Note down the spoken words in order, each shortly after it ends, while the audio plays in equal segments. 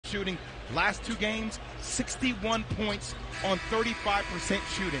shooting. Last 2 games, 61 points on 35%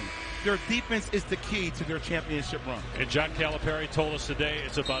 shooting. Their defense is the key to their championship run. And John Calipari told us today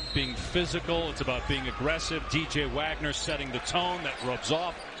it's about being physical. It's about being aggressive. DJ Wagner setting the tone that rubs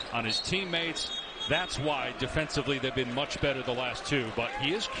off on his teammates. That's why defensively they've been much better the last 2. But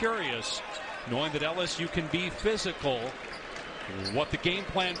he is curious, knowing that LSU can be physical, what the game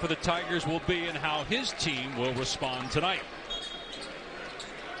plan for the Tigers will be and how his team will respond tonight.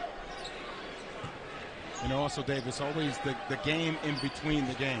 You know, also, Dave, it's always the game in between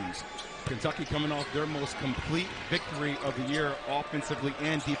the games. Kentucky coming off their most complete victory of the year offensively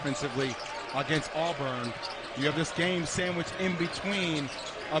and defensively against Auburn. You have this game sandwiched in between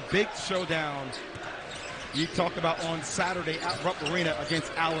a big showdown. You talked about on Saturday at Rupp Arena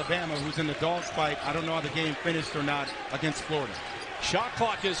against Alabama, who's in the dogfight. I don't know how the game finished or not against Florida. Shot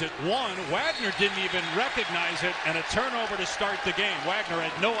clock is at 1. Wagner didn't even recognize it, and a turnover to start the game. Wagner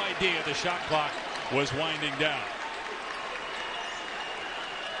had no idea the shot clock was winding down.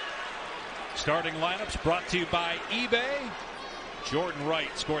 Starting lineups brought to you by eBay. Jordan Wright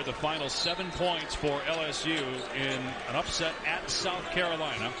scored the final 7 points for LSU in an upset at South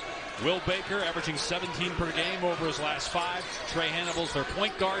Carolina. Will Baker averaging 17 per game over his last 5. Trey Hannibal's their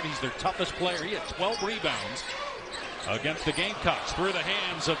point guard. He's their toughest player. He had 12 rebounds against the Gamecocks. Through the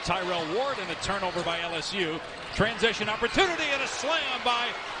hands of Tyrell Ward, and a turnover by LSU. Transition opportunity and a slam by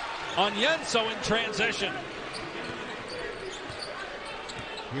Onyenso in transition.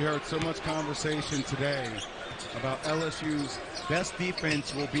 We heard so much conversation today about LSU's best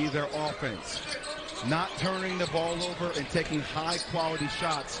defense will be their offense. Not turning the ball over and taking high-quality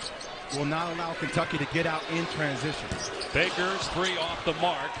shots will not allow Kentucky to get out in transition. Baker's 3 off the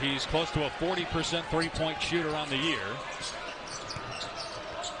mark. He's close to a 40% three-point shooter on the year.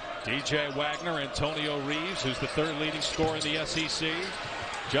 DJ Wagner, Antonio Reeves, who's the 3rd leading scorer in the SEC.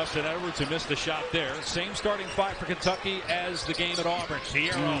 Justin Edwards, who missed the shot there. Same starting 5 for Kentucky as the game at Auburn.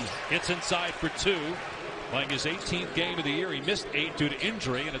 Fierro hits inside for 2. Playing his 18th game of the year. He missed 8 due to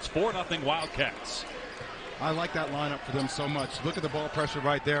injury, and it's 4-0 Wildcats. I like that lineup for them so much. Look at the ball pressure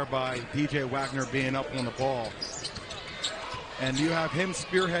right there by DJ Wagner being up on the ball. And you have him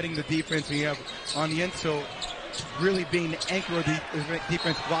spearheading the defense, and you have Onyenso really being the anchor of the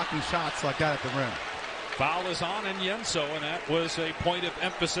defense, blocking shots like that at the rim. Foul is on Onyenso, and that was a point of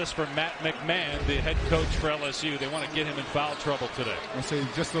emphasis for Matt McMahon, the head coach for LSU. They want to get him in foul trouble today. And so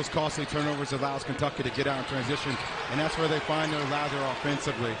just those costly turnovers allows Kentucky to get out in transition, and that's where they find their lather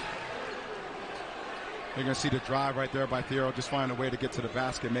offensively. You're going to see the drive right there by Fierro, just find a way to get to the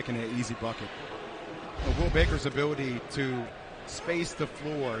basket, making it an easy bucket. Will Baker's ability to space the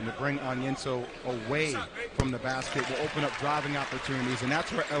floor and to bring Onyenso away from the basket will open up driving opportunities, and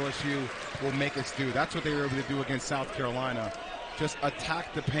that's where LSU will make us do. That's what they were able to do against South Carolina. Just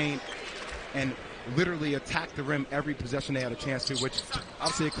attack the paint and literally attack the rim every possession they had a chance to, which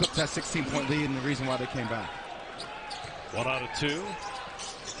obviously eclipsed that 16-point lead and the reason why they came back. 1 out of 2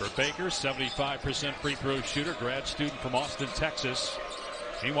 for Baker, 75% free throw shooter, grad student from Austin, Texas.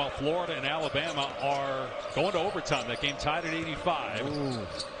 Meanwhile, Florida and Alabama are going to overtime. That game tied at 85. Ooh.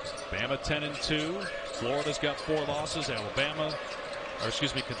 Bama 10-2. Florida's got 4 losses.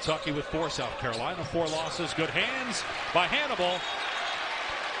 Kentucky with 4. South Carolina 4 losses. Good hands by Hannibal.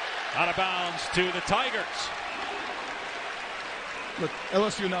 Out of bounds to the Tigers. Look,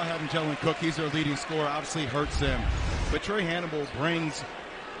 LSU not having Jalen Cook, he's their leading scorer, obviously hurts them. But Trey Hannibal brings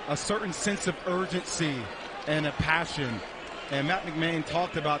a certain sense of urgency and a passion. And Matt McMahon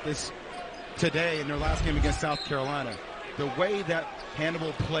talked about this today in their last game against South Carolina. The way that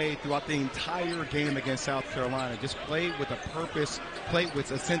Hannibal played throughout the entire game against South Carolina, just played with a purpose, played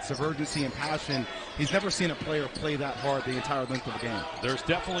with a sense of urgency and passion. He's never seen a player play that hard the entire length of the game. There's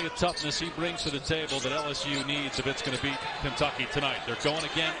definitely a toughness he brings to the table that LSU needs if it's going to beat Kentucky tonight. They're going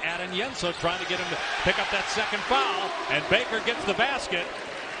again at Onyenso, trying to get him to pick up that second foul, and Baker gets the basket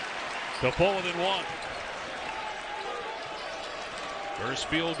to pull it in 1. First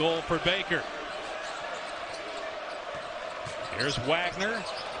field goal for Baker. Here's Wagner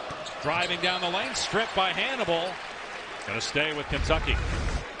driving down the lane, stripped by Hannibal. Going to stay with Kentucky.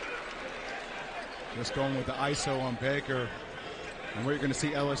 Just going with the ISO on Baker. And what you're going to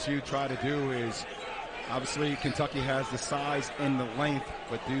see LSU try to do is, obviously Kentucky has the size and the length,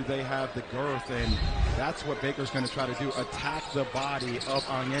 but do they have the girth? And that's what Baker's going to try to do, attack the body of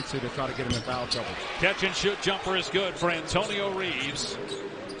Onyenso to try to get him in foul trouble. Catch and shoot jumper is good for Antonio Reeves.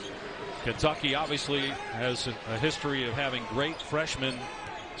 Kentucky obviously has a history of having great freshmen.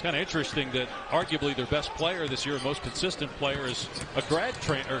 It's kind of interesting that arguably their best player this year, most consistent player, is a grad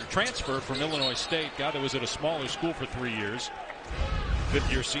transfer from Illinois State, guy that was at a smaller school for 3 years.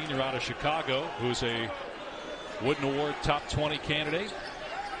 fifth-year senior out of Chicago, who's a Wooden Award top 20 candidate.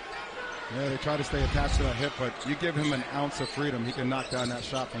 Yeah, they try to stay attached to that hip, but you give him an ounce of freedom, he can knock down that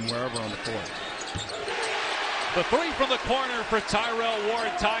shot from wherever on the court. The three from the corner for Tyrell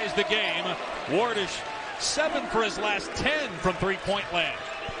Ward ties the game. Ward is 7 for his last 10 from three-point land.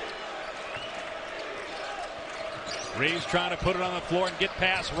 Reeves trying to put it on the floor and get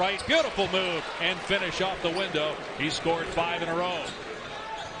past Wright. Beautiful move and finish off the window. He scored 5 in a row.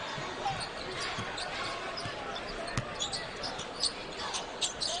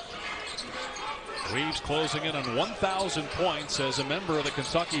 Reeves closing in on 1,000 points as a member of the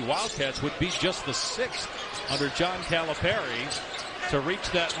Kentucky Wildcats, would be just the 6th under John Calipari to reach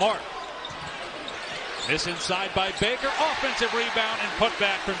that mark. This inside by Baker. Offensive rebound and put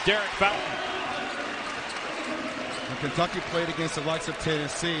back from Derek Fountain. When Kentucky played against the likes of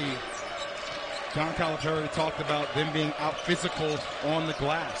Tennessee, John Calipari talked about them being out physical on the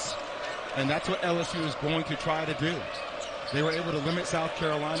glass. And that's what LSU is going to try to do. They were able to limit South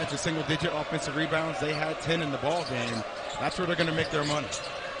Carolina to single-digit offensive rebounds. They had 10 in the ball game. That's where they're going to make their money.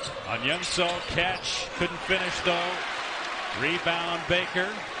 Onyenso catch, couldn't finish though. Rebound Baker.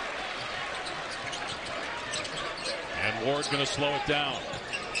 And Ward's going to slow it down.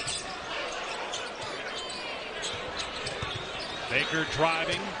 Baker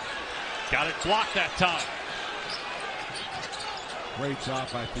driving. Got it blocked that time. Great job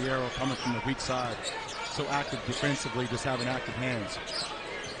by Fierro coming from the weak side. So active defensively, just having active hands.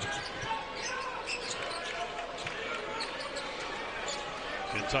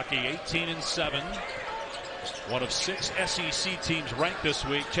 Kentucky 18-7. One of 6 SEC teams ranked this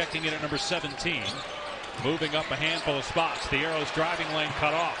week, checking in at number 17. Moving up a handful of spots. Fierro's driving lane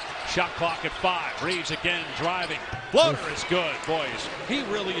cut off. Shot clock at 5. Reeves again driving. Floater is good. Boys, he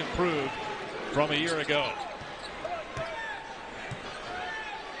really improved from a year ago.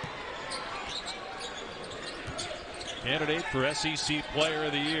 Candidate for SEC Player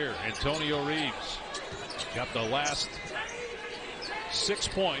of the Year, Antonio Reeves. Got the last 6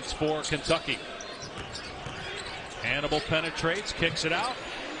 points for Kentucky. Hannibal penetrates, kicks it out.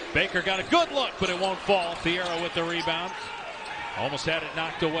 Baker got a good look, but it won't fall. Fierro with the rebound. Almost had it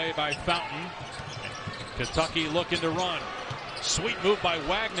knocked away by Fountain. Kentucky looking to run. Sweet move by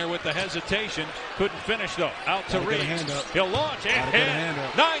Wagner with the hesitation. Couldn't finish though. Out to Reeves. He'll launch and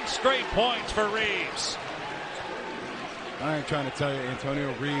hit. 9 straight points for Reeves. I ain't trying to tell you,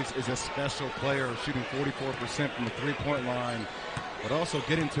 Antonio Reeves is a special player, shooting 44% from the three-point line, but also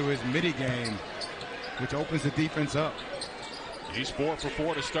getting to his midi game, which opens the defense up. He's 4 for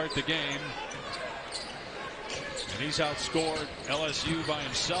 4 to start the game. And he's outscored LSU by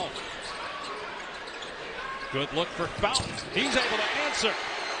himself. Good look for Fountain. He's able to answer.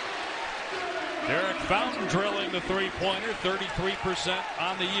 Derek Fountain drilling the three-pointer, 33%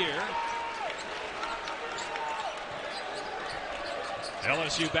 on the year.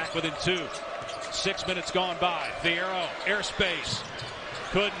 LSU back within 2. 6 minutes gone by. Fierro, airspace.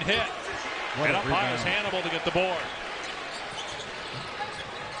 Couldn't hit. And up high is Hannibal to get the board.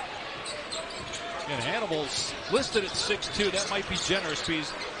 And Hannibal's listed at 6'2". That might be generous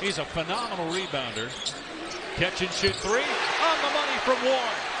because he's a phenomenal rebounder. Catch and shoot 3. On the money from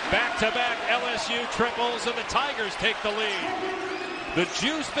Ward. Back-to-back LSU triples, and the Tigers take the lead. The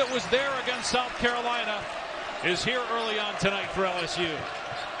juice that was there against South Carolina is here early on tonight for LSU.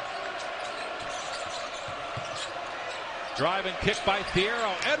 Drive and kick by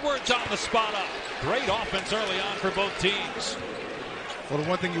Fierro. Edwards on the spot up. Great offense early on for both teams. Well, the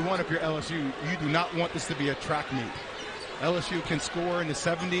one thing you want if you're LSU, you do not want this to be a track meet. LSU can score in the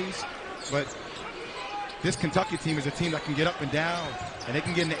 70s, but this Kentucky team is a team that can get up and down, and they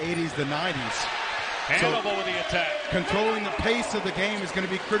can get in the 80s, the 90s. Hannibal with the attack. Controlling the pace of the game is going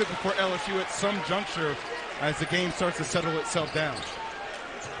to be critical for LSU at some juncture as the game starts to settle itself down.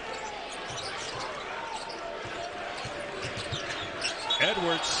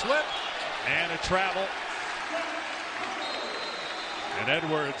 Edwards slip and a travel. And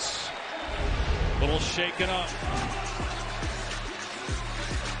Edwards a little shaken up.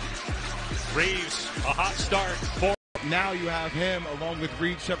 Reeves, a hot start. Now you have him along with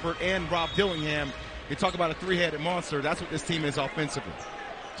Reed Shepherd and Rob Dillingham. You talk about a three-headed monster. That's what this team is offensively.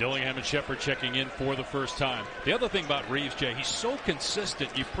 Dillingham and Shepherd checking in for the first time. The other thing about Reeves, Jay, he's so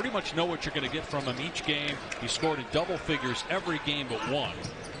consistent. You pretty much know what you're going to get from him each game. He scored in double figures every game but one.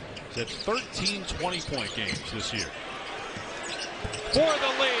 He's had 13 20-point games this year. For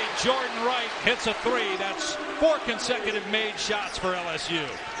the lead, Jordan Wright hits a 3. That's 4 consecutive made shots for LSU.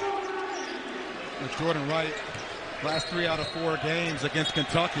 With Jordan Wright, last 3 out of 4 games against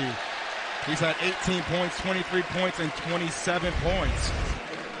Kentucky, He's had 18 points, 23 points, and 27 points.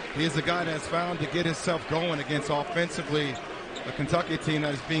 He is a guy that's found to get himself going against offensively a Kentucky team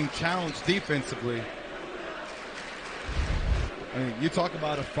that is being challenged defensively. I mean, you talk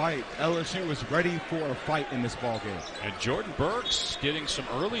about a fight. LSU was ready for a fight in this ball game. And Jordan Burks getting some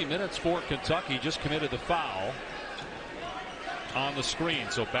early minutes for Kentucky, just committed the foul on the screen.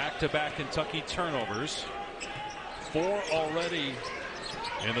 So back-to-back Kentucky turnovers. 4 already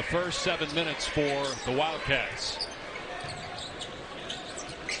in the first 7 minutes for the Wildcats.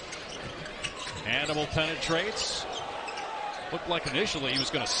 Hannibal penetrates. Looked like initially he was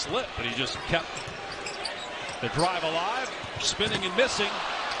going to slip, but he just kept the drive alive. Spinning and missing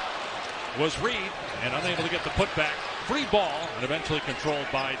was Reed, and unable to get the putback. Free ball, and eventually controlled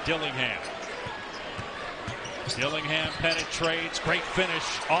by Dillingham. Dillingham penetrates. Great finish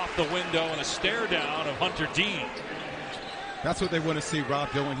off the window and a stare down of Hunter Dean. That's what they want to see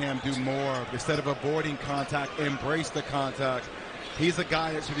Rob Dillingham do more of. Instead of avoiding contact, embrace the contact. He's a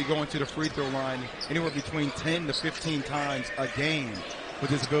guy that should be going to the free throw line anywhere between 10 to 15 times a game with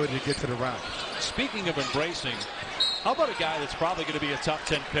his ability to get to the rack. Speaking of embracing, how about a guy that's probably going to be a top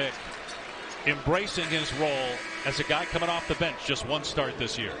 10 pick, embracing his role as a guy coming off the bench, just one start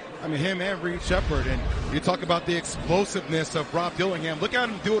this year? I mean, him and Reed Shepherd, and you talk about the explosiveness of Rob Dillingham. Look at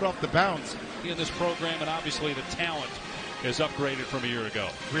him do it off the bounce. In this program, and obviously the talent is upgraded from a year ago.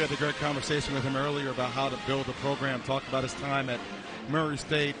 We had a great conversation with him earlier about how to build a program, talked about his time at Murray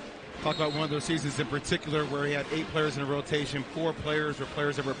State, talked about one of those seasons in particular where he had 8 players in a rotation. 4 players were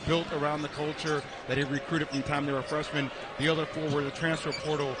players that were built around the culture that he recruited from the time they were freshmen. The other 4 were the transfer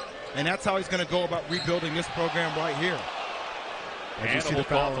portal. And that's how he's going to go about rebuilding this program right here. As you see the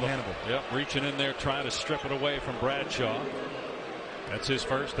foul on Hannibal. Yep, reaching in there trying to strip it away from Bradshaw. That's his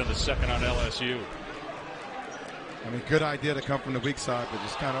first and the second on LSU. I mean, good idea to come from the weak side, but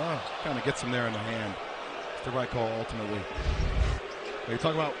just kind of gets him there in the hand. It's the right call ultimately. But you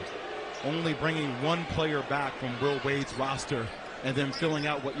talk about only bringing one player back from Will Wade's roster and then filling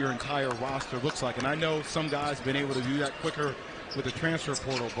out what your entire roster looks like. And I know some guys have been able to do that quicker with the transfer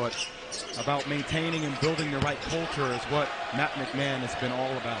portal, but about maintaining and building the right culture is what Matt McMahon has been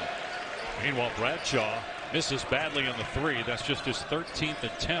all about. Meanwhile, Bradshaw misses badly on the 3. That's just his 13th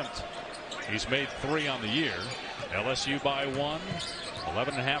attempt. He's made 3 on the year. LSU by 1.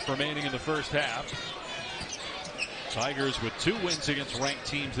 11.5 remaining in the first half. Tigers with 2 wins against ranked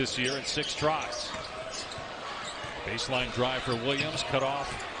teams this year in 6 tries. Baseline drive for Williams, cut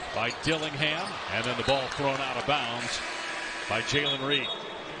off by Dillingham, and then the ball thrown out of bounds by Jalen Reed.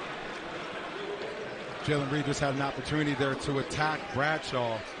 Jalen Reed just had an opportunity there to attack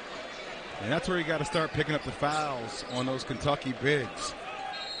Bradshaw, and that's where you got to start picking up the fouls on those Kentucky bigs.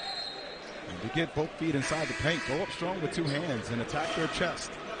 And to get both feet inside the paint, go up strong with 2 hands and attack their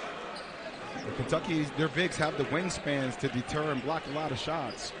chest. Kentucky, their bigs have the wingspans to deter and block a lot of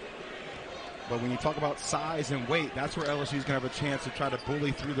shots. But when you talk about size and weight, that's where LSU is going to have a chance to try to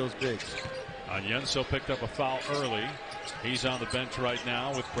bully through those bigs. Onyenso picked up a foul early. He's on the bench right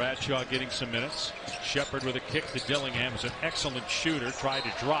now with Bradshaw getting some minutes. Shepherd with a kick to Dillingham. Is an excellent shooter. Tried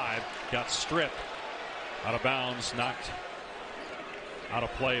to drive. Got stripped. Out of bounds. Knocked out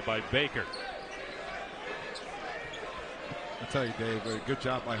of play by Baker. I tell you, Dave, a good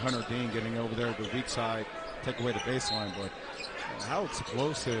job by Hunter Dean getting over there to the weak side, take away the baseline. But how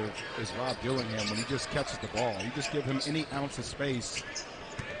explosive is Rob Dillingham when he just catches the ball? You just give him any ounce of space,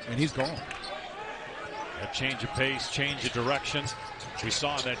 and he's gone. A change of pace, change of direction. We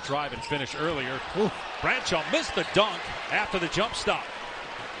saw that drive and finish earlier. Ooh. Bradshaw missed the dunk after the jump stop.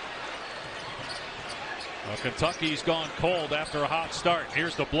 Well, Kentucky's gone cold after a hot start.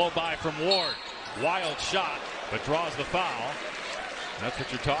 Here's the blow by from Ward. Wild shot, but draws the foul. And that's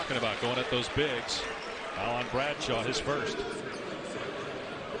what you're talking about, going at those bigs. Foul on Bradshaw, his first.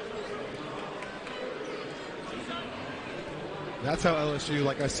 That's how LSU,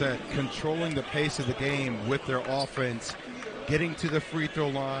 like I said, controlling the pace of the game with their offense, getting to the free throw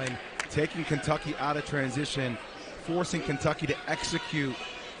line, taking Kentucky out of transition, forcing Kentucky to execute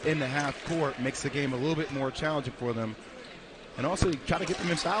in the half court makes the game a little bit more challenging for them. And also try to get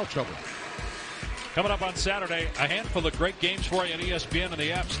them in foul trouble. Coming up on Saturday, a handful of great games for you on ESPN and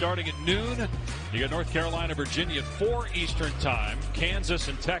the app starting at noon. You got North Carolina, Virginia at 4 Eastern time. Kansas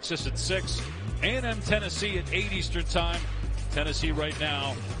and Texas at 6. A&M, Tennessee at 8 Eastern time. Tennessee right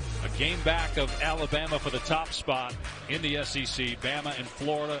now a game back of Alabama for the top spot in the SEC. Bama and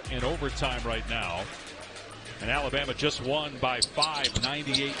Florida in overtime right now. And Alabama just won by 5,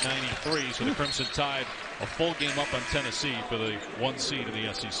 98-93. So the Crimson Tide a full game up on Tennessee for the 1 seed in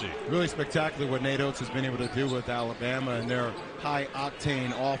the SEC. Really spectacular what Nate Oates has been able to do with Alabama and their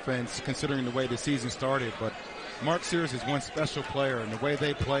high-octane offense, considering the way the season started. But Mark Sears is one special player, and the way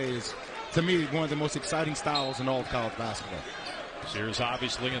they play is, to me, one of the most exciting styles in all of college basketball. Sears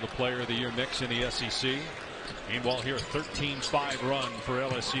obviously in the Player of the Year mix in the SEC. Meanwhile, here, a 13-5 run for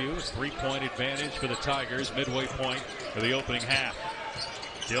LSU. 3-point advantage for the Tigers. Midway point for the opening half.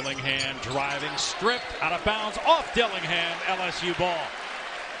 Dillingham driving, stripped, out of bounds, off Dillingham, LSU ball.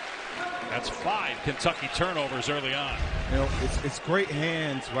 That's 5 Kentucky turnovers early on. You know, it's great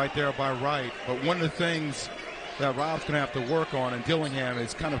hands right there by Wright, but one of the things that Rob's going to have to work on, and Dillingham,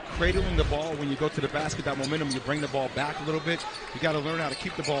 is kind of cradling the ball when you go to the basket. That momentum, you bring the ball back a little bit. You got to learn how to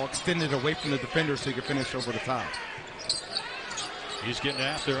keep the ball extended away from the defender so you can finish over the top. He's getting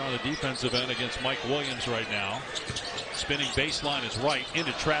after on the defensive end against Mike Williams right now. Spinning baseline is Wright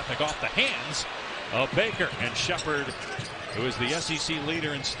into traffic off the hands of Baker, and Shepard, who is the SEC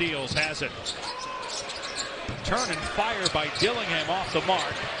leader in steals, has it. Turn and fire by Dillingham off the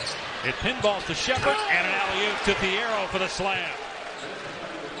mark. It pinballs to Shepard, and an alley-oop to Thiero for the slam.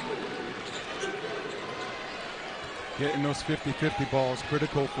 Getting those 50-50 balls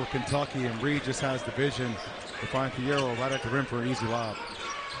critical for Kentucky, and Reed just has the vision to find Thiero right at the rim for an easy lob.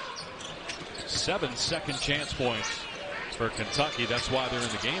 7 second chance points for Kentucky. That's why they're in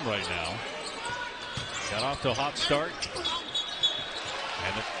the game right now. Got off to a hot start.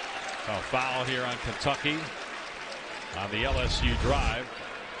 And a foul here on Kentucky on the LSU drive.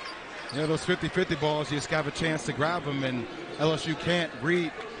 Yeah, those 50-50 balls, you just have a chance to grab them, and LSU can't. Reed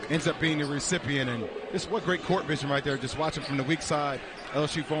ends up being the recipient, and just what great court vision right there. Just watching from the weak side,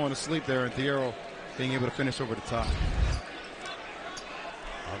 LSU falling asleep there, and Thiero being able to finish over the top.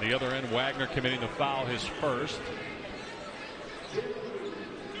 On the other end, Wagner committing the foul, his first.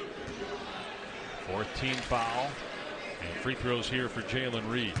 14th foul, and free throws here for Jalen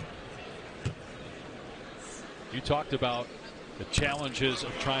Reed. You talked about the challenges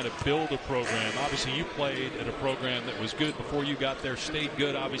of trying to build a program. Obviously, you played at a program that was good before you got there, stayed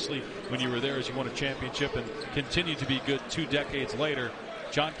good, obviously, when you were there as you won a championship, and continued to be good 2 decades later.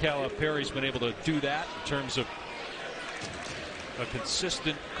 John Calipari's been able to do that in terms of a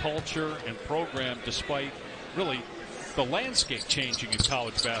consistent culture and program, despite really the landscape changing in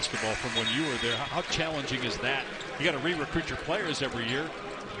college basketball from when you were there. How challenging is that? You got to re-recruit your players every year,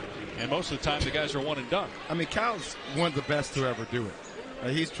 and most of the time the guys are one and done. I mean, Cal's one of the best to ever do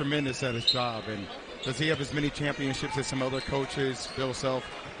it. He's tremendous at his job. And does he have as many championships as some other coaches? Bill Self,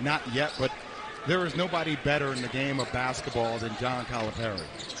 not yet, but there is nobody better in the game of basketball than John Calipari.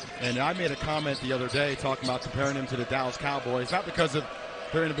 And I made a comment the other day talking about comparing him to the Dallas Cowboys, not because of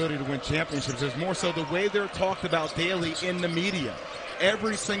their inability to win championships. It's more so the way they're talked about daily in the media.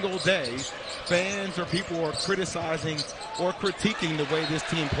 Every single day, fans or people are criticizing or critiquing the way this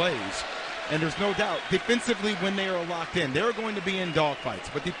team plays. And there's no doubt, defensively, when they are locked in, they're going to be in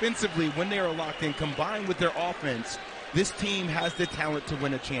dogfights. But defensively, when they are locked in, combined with their offense, this team has the talent to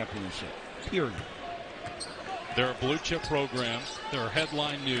win a championship, period. They're a blue chip program. They're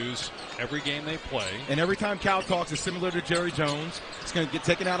headline news every game they play. And every time Cal talks, it's similar to Jerry Jones. It's going to get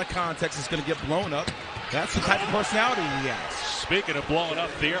taken out of context. It's going to get blown up. That's the type of personality he has. Speaking of blowing up,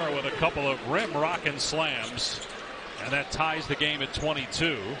 Thiero with a couple of rim rocking slams. And that ties the game at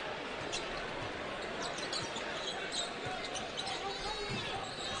 22.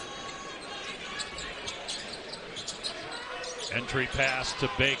 Entry pass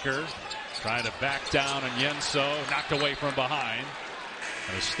to Baker. Trying to back down, and Yenso knocked away from behind.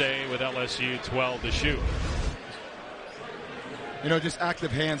 Going to stay with LSU, 12 to shoot. You know, just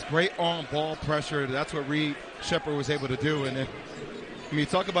active hands, great on-ball pressure. That's what Reed Shepard was able to do. And then, I mean,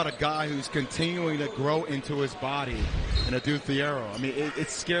 talk about a guy who's continuing to grow into his body and a dude Thiero. I mean,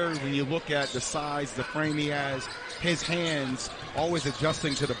 it's scary when you look at the size, the frame he has, his hands always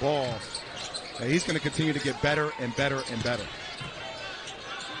adjusting to the ball. He's going to continue to get better and better and better.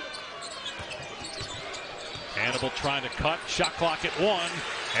 Hannibal trying to cut, shot clock at 1,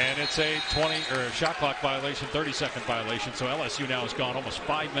 and it's a shot clock violation, 30-second violation. So LSU now has gone almost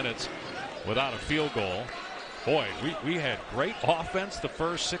 5 minutes without a field goal. Boy, we had great offense the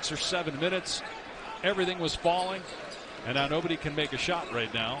first 6 or 7 minutes. Everything was falling, and now nobody can make a shot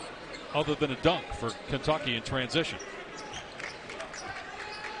right now other than a dunk for Kentucky in transition.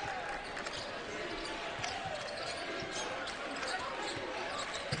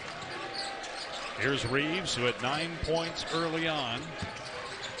 Here's Reeves, who had 9 points early on.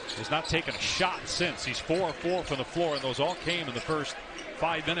 Has not taken a shot since. He's 4 of 4 from the floor, and those all came in the first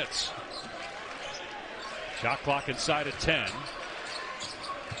 5 minutes. Shot clock inside of 10.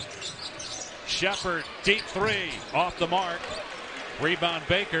 Shepard, deep three, off the mark. Rebound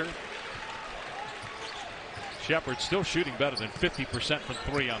Baker. Shepard still shooting better than 50% from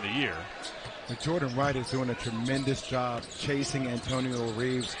three on the year. And Jordan Wright is doing a tremendous job chasing Antonio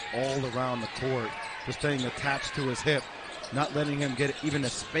Reeves all around the court, just staying attached to his hip, not letting him get even a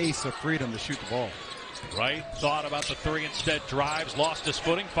space of freedom to shoot the ball. Wright thought about the three, instead drives, lost his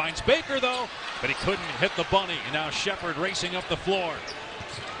footing, finds Baker though, but he couldn't hit the bunny. And now Shepard racing up the floor.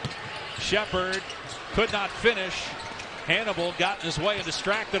 Shepard could not finish. Hannibal got in his way and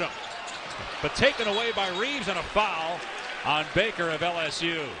distracted him. But taken away by Reeves, and a foul on Baker of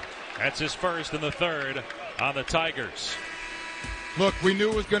LSU. That's his first and the third on the Tigers. Look, we knew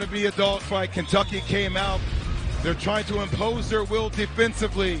it was going to be a dogfight. Kentucky came out. They're trying to impose their will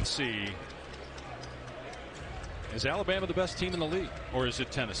defensively. See, is Alabama the best team in the league, or is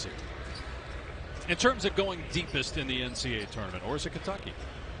it Tennessee? In terms of going deepest in the NCAA tournament, or is it Kentucky?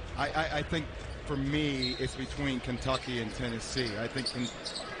 I think for me, it's between Kentucky and Tennessee. I think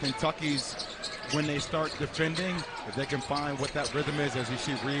Kentucky's, when they start defending, if they can find what that rhythm is, as you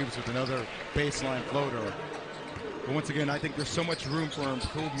see Reeves with another baseline floater. But once again, I think there's so much room for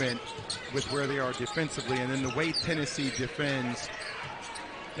improvement with where they are defensively, and then the way Tennessee defends.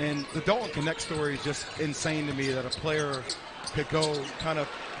 And the Dalton Connect story is just insane to me, that a player could go kind of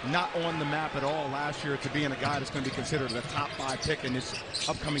not on the map at all last year to being a guy that's going to be considered a top 5 pick in this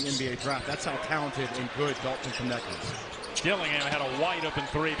upcoming NBA draft. That's how talented and good Dalton Connect is. Dillingham had a wide open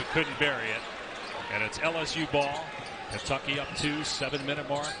three but couldn't bury it. And it's LSU ball. Kentucky up 2, 7-minute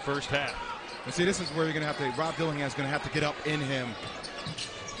mark, first half. And see, this is where you're going to have to, Rob Dillingham is going to have to get up in him.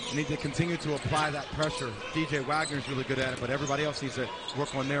 You need to continue to apply that pressure. DJ Wagner's really good at it, but everybody else needs to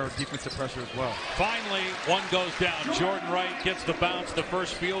work on their defensive pressure as well. Finally, one goes down. Jordan Wright gets the bounce, the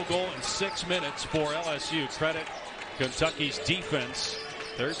first field goal in 6 minutes for LSU. Credit Kentucky's defense.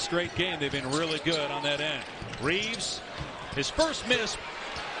 Third straight game, they've been really good on that end. Reeves, his first miss.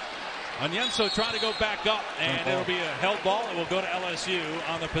 Onyenso trying to go back up, and it'll be a held ball. It will go to LSU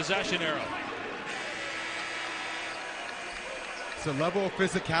on the possession arrow. The level of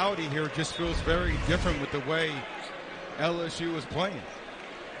physicality here just feels very different with the way LSU is playing.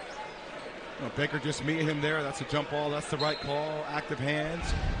 Baker just meeting him there. That's a jump ball. That's the right call. Active hands.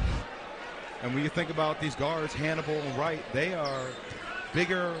 And when you think about these guards, Hannibal and Wright, they are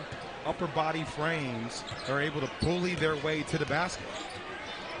bigger upper body frames. They're able to bully their way to the basket.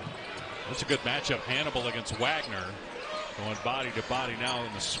 That's a good matchup. Hannibal against Wagner. Going body to body now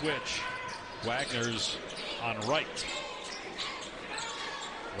in the switch. Wagner's on Wright.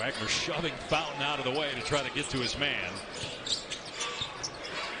 Wagner shoving Fountain out of the way to try to get to his man.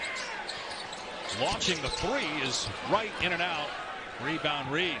 Launching the three is Wright, in and out. Rebound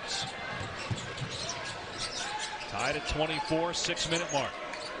Reeves. Tied at 24, 6-minute mark.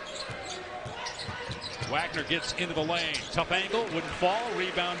 Wagner gets into the lane. Tough angle, wouldn't fall.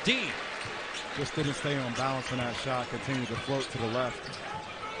 Rebound Dean. Just didn't stay on balance on that shot. Continued to float to the left.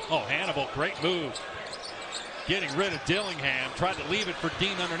 Oh, Hannibal, great move. Getting rid of Dillingham, tried to leave it for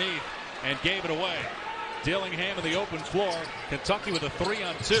Dean underneath and gave it away. Dillingham in the open floor. Kentucky with a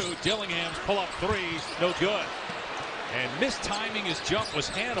 3-on-2. Dillingham's pull-up three, no good. And mistiming his jump was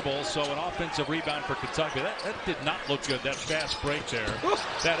Hannibal, so an offensive rebound for Kentucky. That did not look good, that fast break there.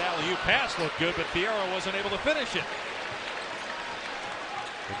 That alley-oop pass looked good, but Fierro wasn't able to finish it.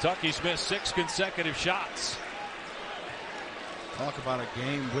 Kentucky's missed 6 consecutive shots. Talk about a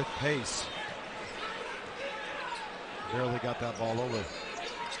game with pace. Barely got that ball over.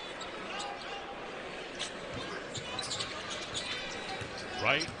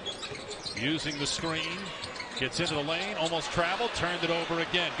 Wright using the screen. Gets into the lane, almost traveled, turned it over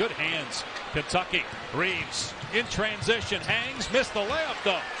again. Good hands, Kentucky. Reeves in transition, hangs, missed the layup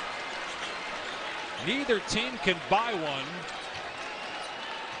though. Neither team can buy one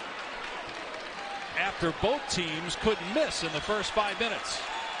after both teams couldn't miss in the first 5 minutes.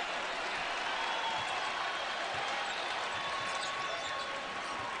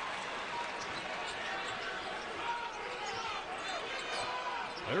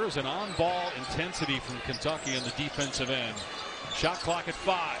 There is an on-ball intensity from Kentucky in the defensive end. Shot clock at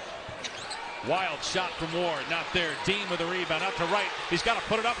 5. Wild shot from Ward, not there. Dean with a rebound, out to Wright. He's got to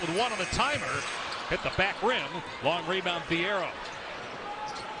put it up with one on the timer. Hit the back rim. Long rebound, Fierro.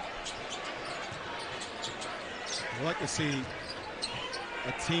 I'd like to see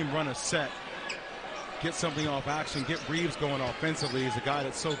a team run a set, get something off action, get Reeves going offensively. He's a guy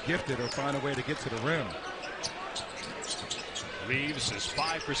that's so gifted, or find a way to get to the rim. Reeves is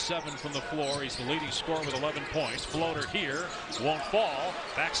 5 for 7 from the floor. He's the leading scorer with 11 points. Floater here, won't fall.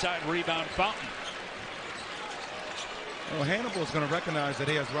 Backside rebound, Fountain. Well, Hannibal is going to recognize that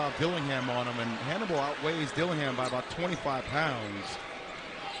he has Rob Dillingham on him, and Hannibal outweighs Dillingham by about 25 pounds.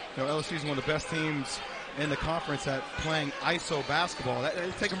 You know, LSU is one of the best teams in the conference at playing ISO basketball.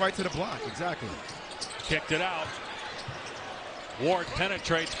 They take him right to the block. Exactly. Kicked it out. Ward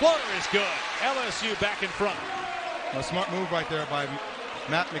penetrates. Floater is good. LSU back in front. A smart move right there by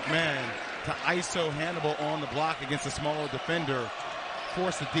Matt McMahon to ISO Hannibal on the block against a smaller defender.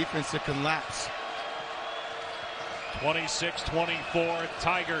 Force the defense to collapse. 26-24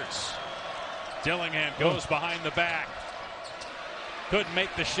 Tigers. Dillingham goes behind the back. Couldn't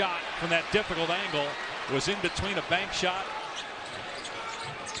make the shot from that difficult angle. Was in between a bank shot.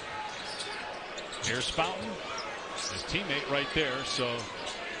 Here's Fountain. His teammate right there, so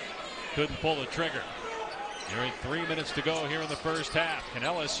couldn't pull the trigger. Nearing 3 minutes to go here in the first half. Can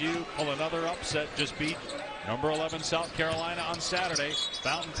LSU pull another upset? Just beat number 11 South Carolina on Saturday.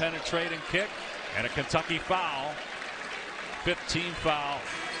 Fountain penetrating kick and a Kentucky foul. 15 foul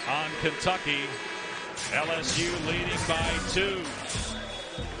on Kentucky. LSU leading by 2.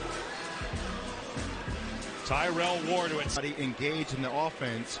 Tyrell Ward engaged in the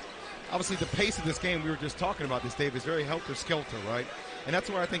offense. Obviously, the pace of this game, we were just talking about this, Dave, is very helter-skelter, right? And that's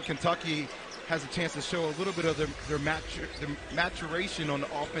where I think Kentucky has a chance to show a little bit of their maturation on the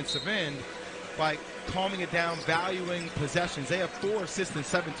offensive end by calming it down, valuing possessions. They have 4 assists and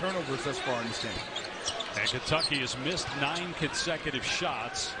 7 turnovers thus far in this game. And Kentucky has missed 9 consecutive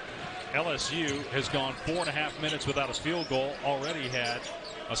shots. LSU has gone 4.5 minutes without a field goal. Already had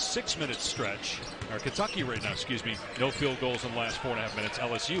a 6-minute stretch. Or Kentucky right now, excuse me, no field goals in the last 4.5 minutes.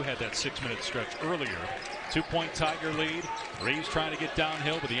 LSU had that 6-minute stretch earlier. 2-point Tiger lead. Reeves trying to get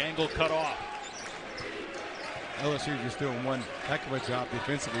downhill, but the angle cut off. LSU just doing one heck of a job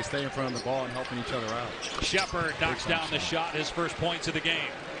defensively, staying in front of the ball and helping each other out. Shepard knocks down the shot, his first points of the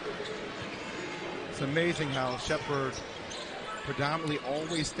game. It's amazing how Shepard predominantly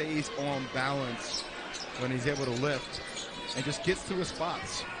always stays on balance when he's able to lift and just gets to his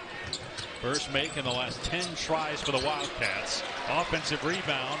spots. First make in the last 10 tries for the Wildcats. Offensive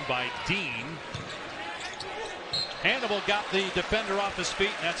rebound by Dean. Hannibal got the defender off his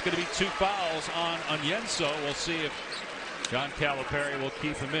feet, and that's going to be 2 fouls on Onyenso. We'll see if John Calipari will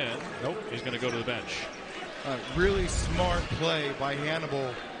keep him in. Nope, he's going to go to the bench. Really smart play by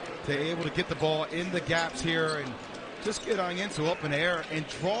Hannibal to be able to get the ball in the gaps here and just get Onyenso up in the air and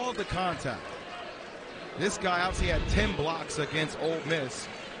draw the contact. This guy obviously had 10 blocks against Ole Miss.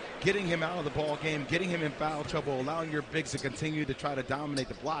 Getting him out of the ball game, getting him in foul trouble, allowing your bigs to continue to try to dominate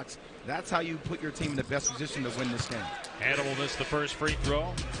the blocks. That's how you put your team in the best position to win this game. Hannibal missed the first free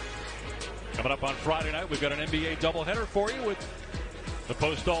throw. Coming up on Friday night, we've got an NBA doubleheader for you with the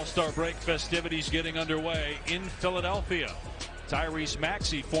post-All-Star break festivities getting underway in Philadelphia. Tyrese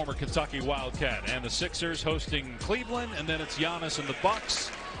Maxey, former Kentucky Wildcat, and the Sixers hosting Cleveland, and then it's Giannis and the Bucks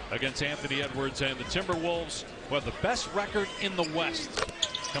against Anthony Edwards and the Timberwolves, who have the best record in the West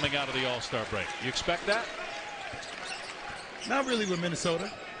coming out of the All-Star break. You expect that? Not really with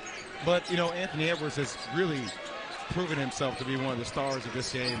Minnesota, but you know, Anthony Edwards has really proven himself to be one of the stars of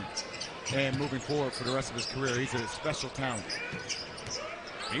this game and moving forward for the rest of his career. He's a special talent.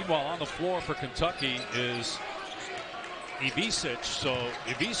 Meanwhile, on the floor for Kentucky is Ivisic. So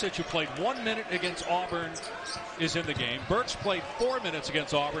Ivisic, who played 1 minute against Auburn, is in the game. Burks played 4 minutes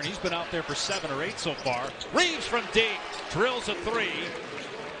against Auburn. He's been out there for 7 or 8 so far. Reeves from deep drills a 3.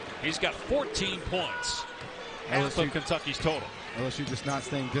 He's got 14 points. Half of Kentucky's total. LSU just not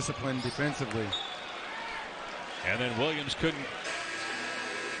staying disciplined defensively. And then Williams couldn't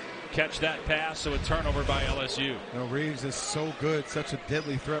catch that pass, so a turnover by LSU. No, Reeves is so good, such a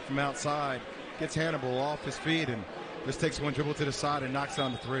deadly threat from outside. Gets Hannibal off his feet and just takes one dribble to the side and knocks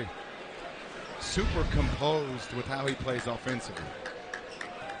down the 3. Super composed with how he plays offensively.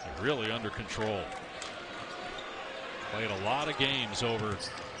 Really under control. Played a lot of games over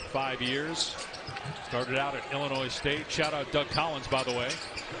 5 years. Started out at Illinois State. Shout out Doug Collins, by the way.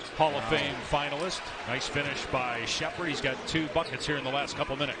 Hall of Fame finalist. Nice finish by Shepard. He's got 2 buckets here in the last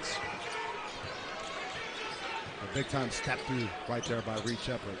couple minutes. A big time step through right there by Reed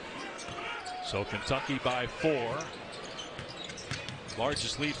Shepard. So Kentucky by 4.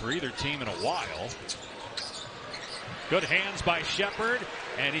 Largest lead for either team in a while. Good hands by Shepard,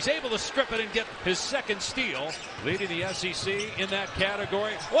 and he's able to strip it and get his second steal, leading the SEC in that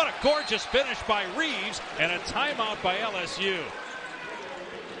category. What a gorgeous finish by Reeves, and a timeout by LSU.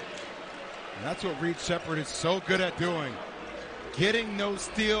 And that's what Reed Shepard is so good at doing. Getting those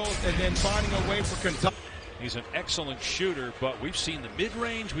steals and then finding a way for Kentucky. He's an excellent shooter, but we've seen the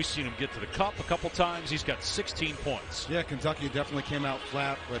mid-range. We've seen him get to the cup a couple times. He's got 16 points. Yeah, Kentucky definitely came out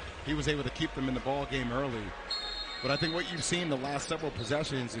flat, but he was able to keep them in the ball game early. But I think what you've seen the last several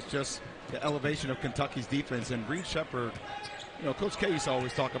possessions is just the elevation of Kentucky's defense. And Reed Sheppard, you know, Coach K used to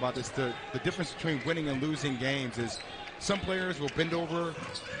always talk about this. The difference between winning and losing games is some players will bend over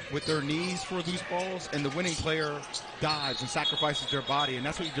with their knees for loose balls, and the winning player dives and sacrifices their body. And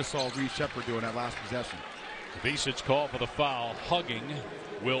that's what you just saw Reed Sheppard do in that last possession. Vicic called for the foul, hugging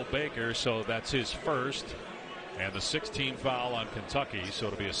Will Baker, so that's his first. And the 16th foul on Kentucky, so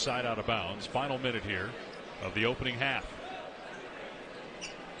it'll be a side out of bounds. Final minute here of the opening half.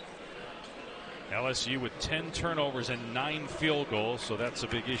 LSU with 10 turnovers and 9 field goals, so that's a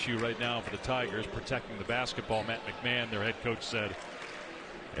big issue right now for the Tigers, protecting the basketball. Matt McMahon, their head coach, said,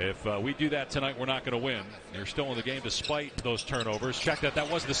 if we do that tonight, we're not going to win. They're still in the game despite those turnovers. Check that. That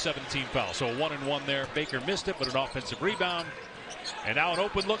was the 17th foul. So a 1-and-1 there. Baker missed it, but an offensive rebound. And now an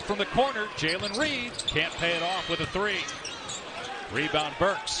open look from the corner. Jalen Reed can't pay it off with a 3. Rebound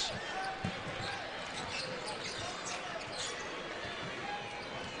Burks.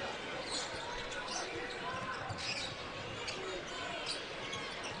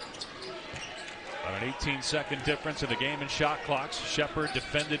 An 18-second difference in the game and shot clocks. Sheppard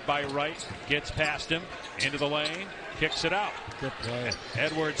defended by Wright. Gets past him. Into the lane. Kicks it out. Good play.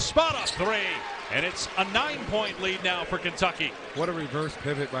 Edwards spot up 3. And it's a 9-point lead now for Kentucky. What a reverse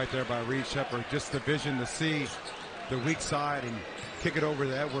pivot right there by Reed Sheppard. Just the vision to see the weak side and kick it over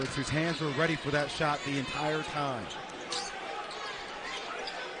to Edwards, whose hands were ready for that shot the entire time.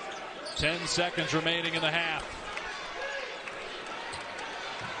 10 seconds remaining in the half.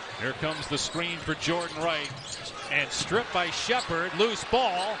 Here comes the screen for Jordan Wright. And stripped by Sheppard. Loose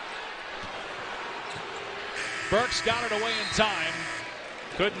ball. Burks got it away in time.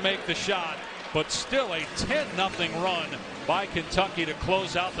 Couldn't make the shot. But still a 10-0 run by Kentucky to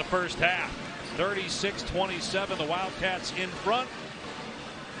close out the first half. 36-27. The Wildcats in front.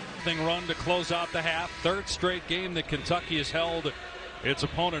 Run to close out the half. Third straight game that Kentucky has held its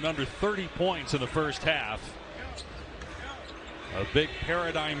opponent under 30 points in the first half. A big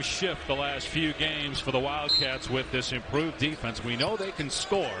paradigm shift the last few games for the Wildcats with this improved defense. We know they can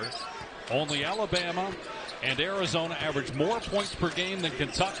score. Only Alabama and Arizona average more points per game than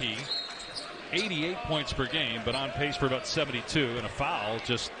Kentucky. 88 points per game, but on pace for about 72. And a foul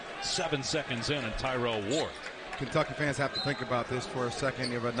just 7 seconds in, and Tyrell Ward. Kentucky fans have to think about this for a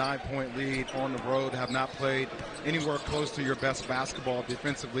second. You have a 9-point lead on the road, have not played anywhere close to your best basketball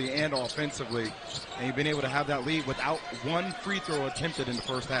defensively and offensively, and you've been able to have that lead without one free throw attempted in the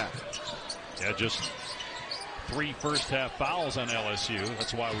first half. Yeah, just 3 first half fouls on LSU.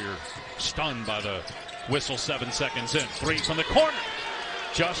 That's why we were stunned by the whistle 7 seconds in. 3 from the corner.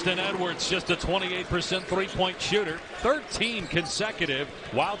 Justin Edwards, just a 28% three-point shooter. 13 consecutive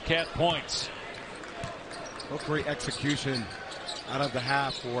Wildcat points. Well, great execution out of the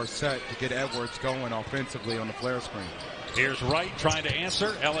half or set to get Edwards going offensively on the flare screen. Here's Wright trying to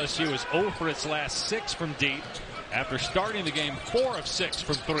answer. LSU is 0 for its last 6 from deep after starting the game 4 of 6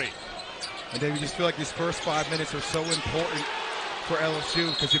 from 3. And Dave, you just feel like these first 5 minutes are so important for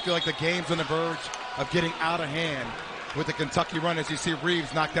LSU because you feel like the game's on the verge of getting out of hand with the Kentucky run as you see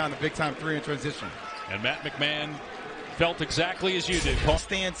Reeves knock down the big-time 3 in transition. And Matt McMahon felt exactly as you did.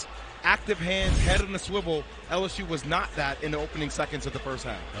 Stance, active hands, head on the swivel. LSU was not that in the opening seconds of the first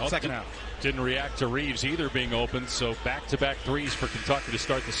half. Second half. Didn't react to Reeves either being open, so back-to-back threes for Kentucky to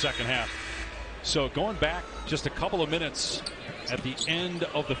start the second half. So going back just a couple of minutes at the end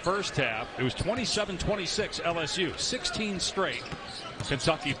of the first half, it was 27-26 LSU, 16 straight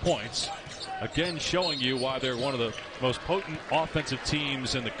Kentucky points. Again, showing you why they're one of the most potent offensive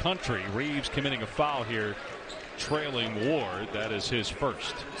teams in the country. Reeves committing a foul here, trailing Ward. That is his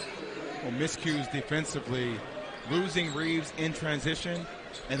first. Well, miscues defensively, losing Reeves in transition,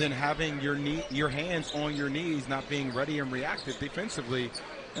 and then having your hands on your knees, not being ready and reactive defensively.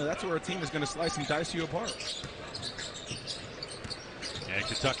 You know, that's where a team is going to slice and dice you apart. And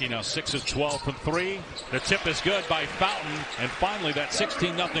Kentucky now 6 of 12 from 3. The tip is good by Fountain, and finally that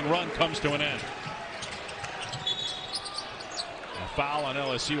 16-0 run comes to an end. A foul on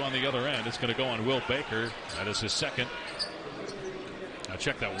LSU on the other end. It's going to go on Will Baker. That is his second. Now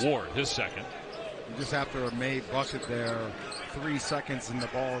check that Ward, his second. Just after a made bucket there, 3 seconds and the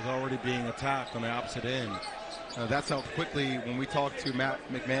ball is already being attacked on the opposite end. That's how quickly, when we talked to Matt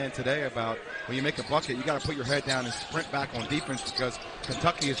McMahon today about when you make a bucket, you got to put your head down and sprint back on defense because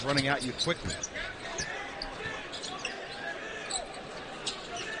Kentucky is running at you quickly.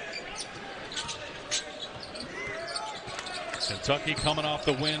 Kentucky coming off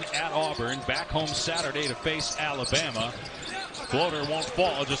the win at Auburn, back home Saturday to face Alabama. Floater won't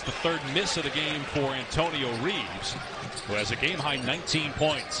fall, just the third miss of the game for Antonio Reeves, who has a game-high 19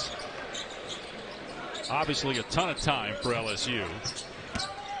 points. Obviously a ton of time for LSU.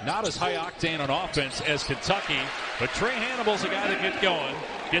 Not as high octane on offense as Kentucky, but Trey Hannibal's a guy that gets going.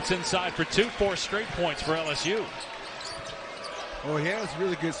 Gets inside for 2 straight points for LSU. Well, he has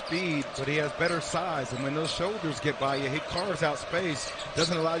really good speed, but he has better size. And when those shoulders get by you, he carves out space,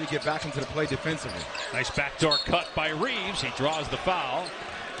 doesn't allow you to get back into the play defensively. Nice backdoor cut by Reeves. He draws the foul.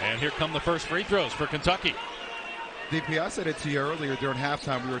 And here come the first free throws for Kentucky. DP, I said it to you earlier during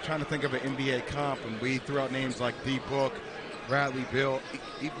halftime. We were trying to think of an NBA comp, and we threw out names like D. Book, Bradley Beal.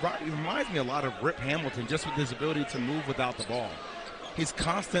 He reminds me a lot of Rip Hamilton, just with his ability to move without the ball. He's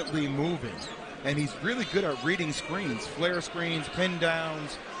constantly moving, and he's really good at reading screens, flare screens, pin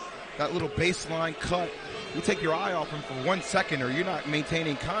downs, that little baseline cut. You take your eye off him for 1 second, or you're not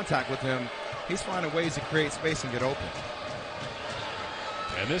maintaining contact with him. He's finding ways to create space and get open.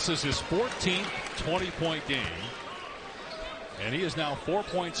 And this is his 14th 20-point game. And he is now 4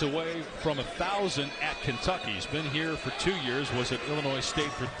 points away from 1,000 at Kentucky. He's been here for 2 years, was at Illinois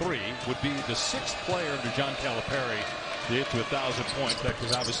State for 3. Would be the 6th player under John Calipari to get to 1,000 points.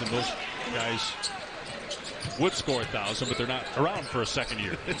 Because obviously most guys would score 1,000, but they're not around for a second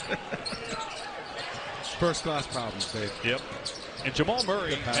year. First class problems, Dave. Yep. And Jamal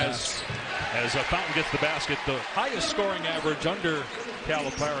Murray, as Fountain gets the basket, the highest scoring average under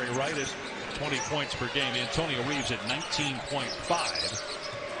Calipari, right at 20 points per game. Antonio Reeves at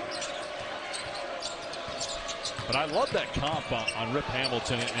 19.5. But I love that comp on Rip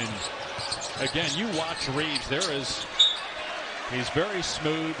Hamilton. And again, you watch Reeves. He's very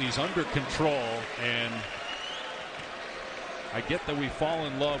smooth. He's under control. And I get that we fall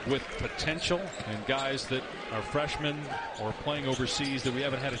in love with potential and guys that are freshmen or playing overseas that we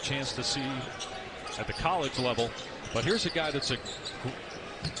haven't had a chance to see at the college level. But here's a guy that's a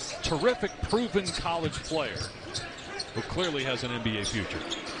terrific, proven college player who clearly has an NBA future.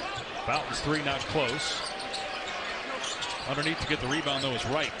 Fountain's three not close. Underneath to get the rebound, though, is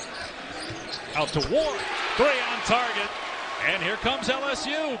Wright. Out to Ward. 3 on target. And here comes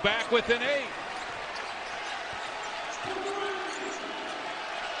LSU back within 8.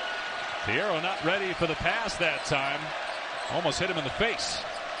 Fierro not ready for the pass that time. Almost hit him in the face.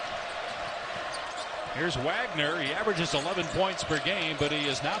 Here's Wagner. He averages 11 points per game, but he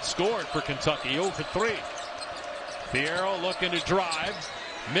has not scored for Kentucky. 0 for 3. Fierro looking to drive.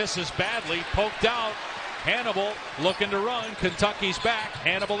 Misses badly. Poked out. Hannibal looking to run. Kentucky's back.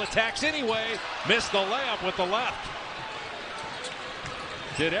 Hannibal attacks anyway. Missed the layup with the left.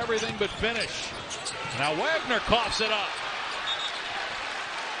 Did everything but finish. Now Wagner coughs it up.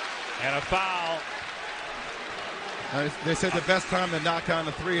 And a foul. They said the best time to knock down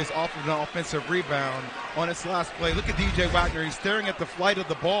the three is off of an offensive rebound on its last play. Look at DJ Wagner. He's staring at the flight of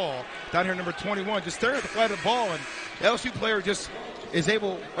the ball. Down here, number 21, just staring at the flight of the ball. And the LSU player just is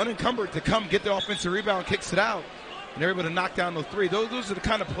able, unencumbered, to come get the offensive rebound, kicks it out, and they're able to knock down those three. Those are the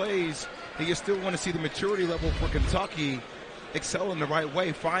kind of plays that you still want to see the maturity level for Kentucky excel in the right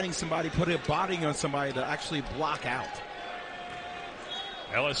way, finding somebody, putting a body on somebody to actually block out.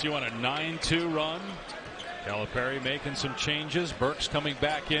 LSU on a 9-2 run. Calipari making some changes. Burks coming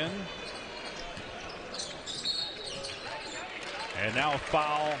back in. And now a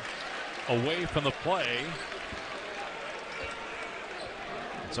foul away from the play.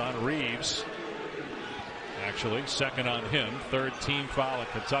 It's on Reeves. Actually, second on him. Third team foul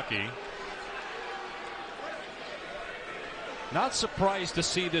at Kentucky. Not surprised to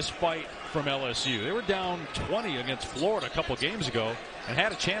see this fight from LSU. They were down 20 against Florida a couple games ago and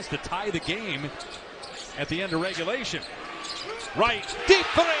had a chance to tie the game at the end of regulation. Right, deep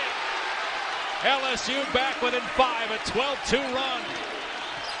three. LSU back within 5, a 12-2 run.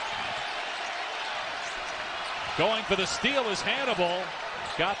 Going for the steal is Hannibal.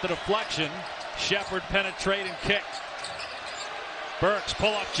 Got the deflection. Shepard penetrating kick. Burks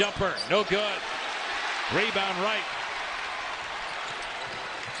pull-up jumper. No good. Rebound Wright.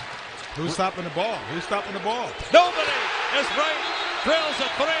 Who's stopping the ball? Who's stopping the ball? Nobody. As Wright drills a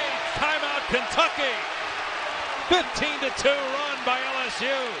three. Timeout Kentucky. 15-2 run by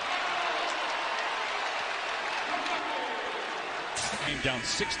LSU. Came down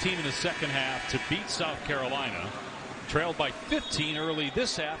 16 in the second half to beat South Carolina. Trailed by 15 early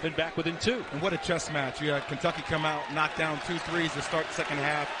this half and back within 2. And what a chess match. You had Kentucky come out, knock down 2 threes to start the second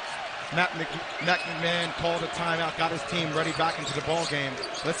half. Matt McMahon called a timeout, got his team ready back into the ball game.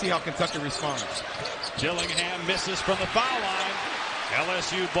 Let's see how Kentucky responds. Gillingham misses from the foul line.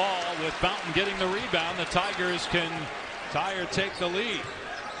 LSU ball with Fountain getting the rebound. The Tigers can tie or take the lead.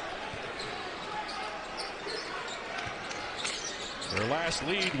 Their last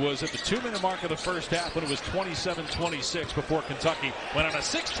lead was at the 2-minute mark of the first half when it was 27-26 before Kentucky went on a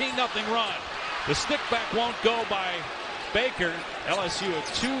 16-0 run. The stick back won't go by Baker. LSU had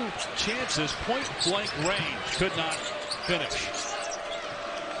 2 chances, point-blank range, could not finish.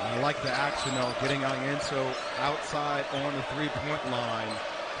 I like the action, though, getting Ienzo outside on the three-point line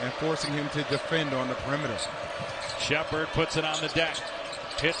and forcing him to defend on the perimeter. Shepard puts it on the deck.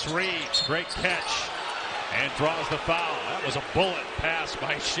 Hits Reeves. Great catch. And draws the foul. That was a bullet pass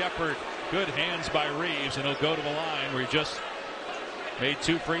by Shepard. Good hands by Reeves, and he'll go to the line where he just made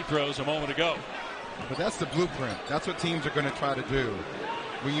 2 free throws a moment ago. But that's the blueprint. That's what teams are going to try to do.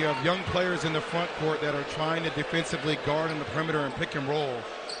 When you have young players in the front court that are trying to defensively guard in the perimeter and pick and roll,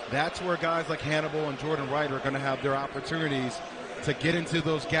 that's where guys like Hannibal and Jordan Wright are going to have their opportunities to get into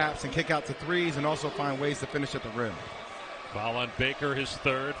those gaps and kick out to threes and also find ways to finish at the rim. Foul on Baker, his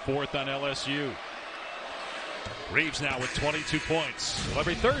 3rd, 4th on LSU. Reeves now with 22 points. Well,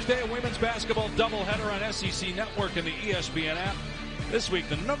 every Thursday, a women's basketball doubleheader on SEC Network and the ESPN app. This week,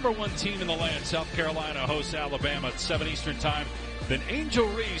 the #1 team in the land, South Carolina, hosts Alabama at 7 Eastern time. Then Angel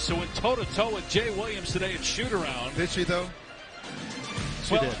Reese, who went toe-to-toe with Jay Williams today at shoot-around. Did she, though?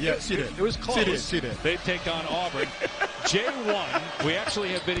 She did. Yeah, she did. It was close. She did. They take on Auburn. Jay won. We actually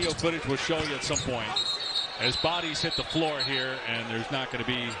have video footage we'll show you at some point. As bodies hit the floor here, and there's not going to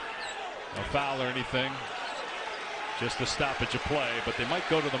be a foul or anything. Just a stoppage of play, but they might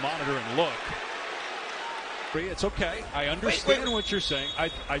go to the monitor and look. It's okay. I understand what you're saying. I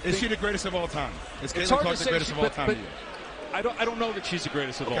think, is she the greatest of all time? Is Caitlin Clark the greatest of all time to you? I don't know that she's the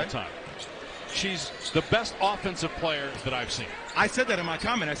greatest of all time. She's the best offensive player that I've seen. I said that in my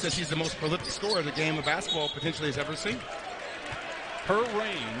comment. I said she's the most prolific scorer the game of basketball potentially has ever seen. Her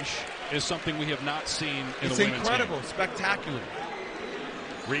range is something we have not seen in the women's game. It's incredible, spectacular.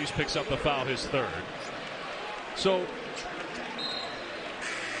 Reeves picks up the foul, his 3rd. So,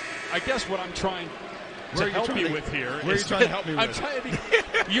 I guess what I'm trying to help you with here. Where are you trying to help me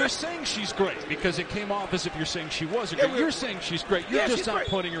with? You're saying she's great because it came off as if you're saying she wasn't great. You're saying she's great. You're just not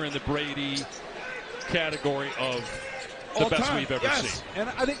putting her in the Brady category of the best we've ever seen. And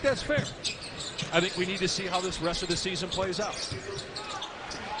I think that's fair. I think we need to see how this rest of the season plays out.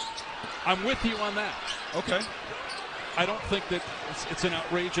 I'm with you on that. Okay. I don't think that it's an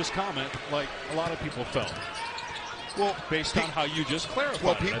outrageous comment like a lot of people felt. Well, based on how you just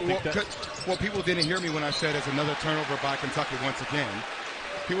clarified. People didn't hear me when I said it's another turnover by Kentucky once again.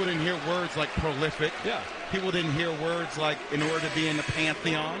 People didn't hear words like prolific. Yeah. People didn't hear words like in order to be in the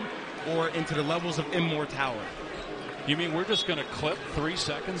pantheon or into the levels of immortality. You mean we're just going to clip 3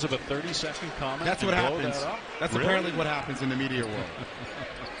 seconds of a 30-second comment? That's what happens. That's really? Apparently what happens in the media world.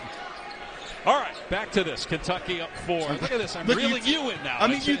 All right, back to this. Kentucky up 4. Look at this. I'm reeling you in now. I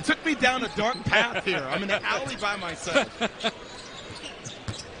mean, you took me down a dark path here. I'm in the alley by myself.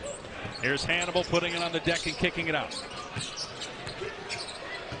 Here's Hannibal putting it on the deck and kicking it out.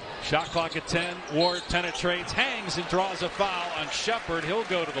 Shot clock at 10. Ward penetrates, hangs, and draws a foul on Shepard. He'll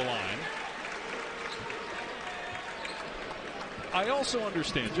go to the line. I also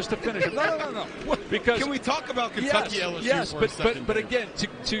understand, just to finish it. No. Because can we talk about Kentucky LSU? Yes, for a second, but again,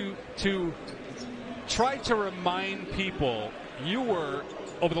 to try to remind people, you were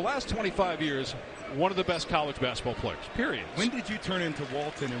over the last 25 years one of the best college basketball players. Period. When did you turn into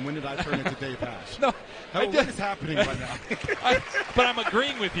Walton, and when did I turn into Dave Hash? No, what is happening right now? But I'm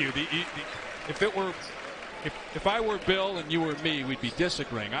agreeing with you. If I were Bill and you were me, we'd be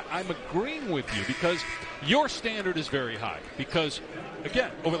disagreeing. I'm agreeing with you because your standard is very high. Because,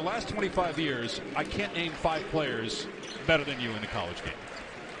 again, over the last 25 years, I can't name 5 players better than you in the college game.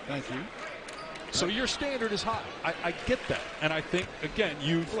 Thank you. So your standard is high. I get that. And I think, again,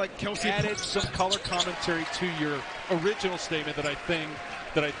 you've added some color commentary to your original statement that I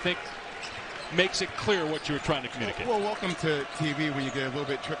think makes it clear what you were trying to communicate. Well, welcome to TV when you get a little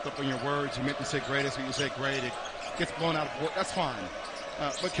bit tripped up on your words. You meant to say greatest when you say great. It gets blown out of work. That's fine.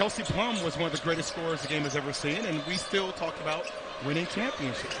 But Kelsey Plum was one of the greatest scorers the game has ever seen, and we still talk about winning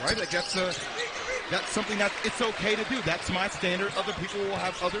championships, right? Like that's something that it's okay to do. That's my standard. Other people will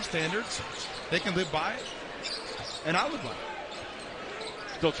have other standards. They can live by it, and I live by it.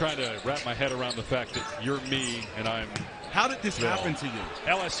 Still trying to wrap my head around the fact that you're me and I'm How did this happen to you?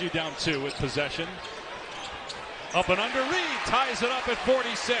 LSU down 2 with possession. Up and under. Reed ties it up at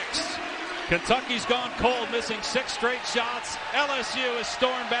 46. Kentucky's gone cold, missing 6 straight shots. LSU has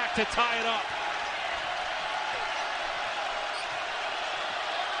stormed back to tie it up.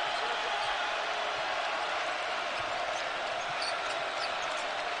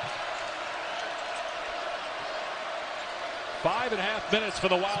 Five and a half minutes for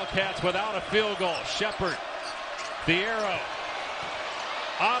the Wildcats without a field goal. Shepard, the arrow,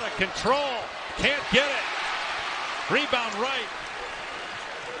 out of control, can't get it. Rebound right.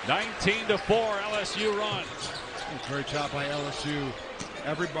 19-4 LSU runs. Great job by LSU.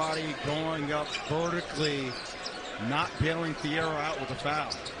 Everybody going up vertically, not bailing Fierro out with a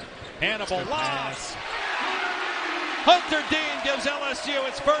foul. Hannibal lost. Hunter Dean gives LSU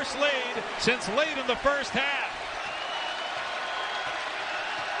its first lead since late in the first half.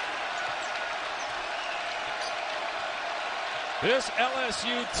 This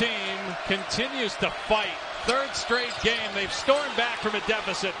LSU team continues to fight. Third straight game. They've stormed back from a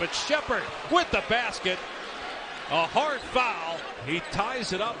deficit, but Shepard with the basket. A hard foul. He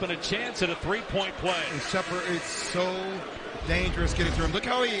ties it up and a chance at a three-point play. And Shepard is so dangerous getting to him. Look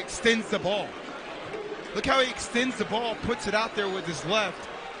how he extends the ball. Look how he extends the ball, puts it out there with his left,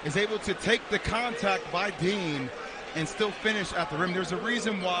 is able to take the contact by Dean and still finish at the rim. There's a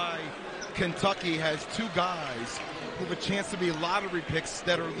reason why Kentucky has two guys who have a chance to be lottery picks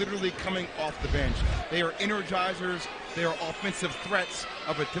that are literally coming off the bench. They are energizers. They are offensive threats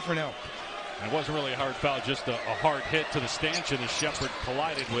of a different ilk. It wasn't really a hard foul, just a hard hit to the stanchion as Shepard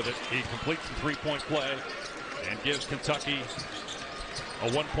collided with it. He completes the three-point play and gives Kentucky a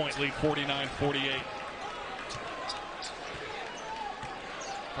 1-point lead, 49-48.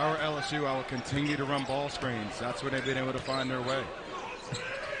 If I were LSU, I would continue to run ball screens. That's where they've been able to find their way.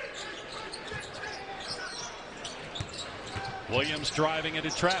 Williams driving into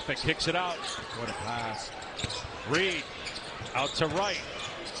traffic, kicks it out. What a pass. Reed out to Wright.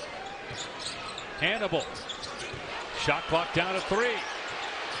 Hannibal. Shot clock down to 3.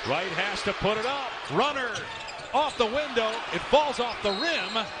 Wright has to put it up. Runner off the window. It falls off the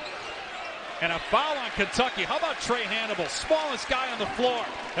rim. And a foul on Kentucky. How about Trey Hannibal? Smallest guy on the floor.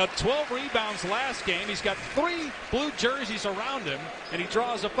 Had 12 rebounds last game. He's got 3 blue jerseys around him. And he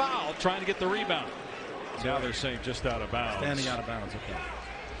draws a foul trying to get the rebound. Now they're saying just out of bounds. Standing out of bounds, okay.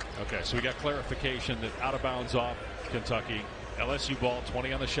 Okay, so we got clarification that out of bounds off Kentucky. LSU ball,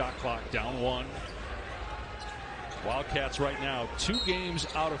 20 on the shot clock, down 1. Wildcats right now 2 games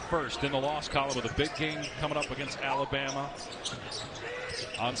out of first in the loss column with a big game coming up against Alabama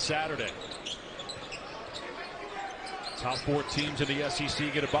on Saturday. Top 4 teams in the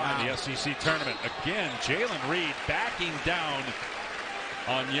SEC get a bye in the SEC tournament. Again, Jalen Reed backing down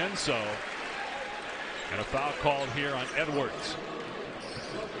on Yenso. And a foul called here on Edwards.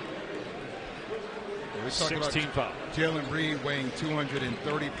 16 foul. Jalen Reed weighing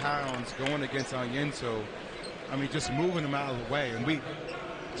 230 pounds going against Onyenso. I mean, just moving him out of the way. And we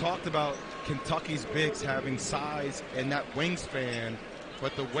talked about Kentucky's bigs having size and that wingspan,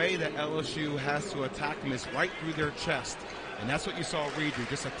 but the way that LSU has to attack them is right through their chest. And that's what you saw Reed do,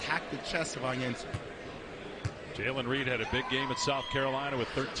 just attack the chest of Onyenso. Jalen Reed had a big game at South Carolina with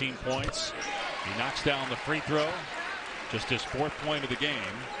 13 points. He knocks down the free throw, just his 4th point of the game.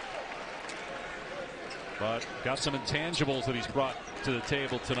 But got some intangibles that he's brought to the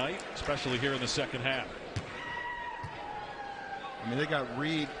table tonight, especially here in the second half. I mean, they got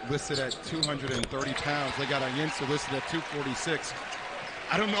Reed listed at 230 pounds. They got Onyenso listed at 246.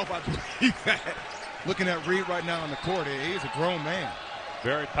 I don't know if I believe that. Looking at Reed right now on the court, he's a grown man.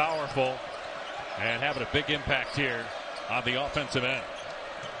 Very powerful and having a big impact here on the offensive end.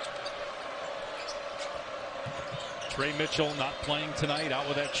 Trey Mitchell not playing tonight, out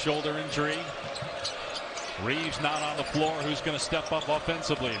with that shoulder injury. Reeves not on the floor. Who's going to step up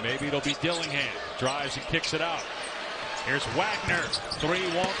offensively? Maybe it'll be Dillingham. Drives and kicks it out. Here's Wagner. 3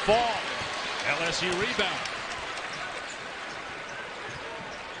 won't fall. LSU rebound.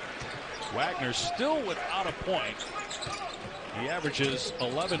 Wagner still without a point. He averages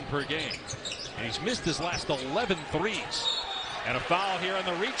 11 per game. And he's missed his last 11 threes. And a foul here on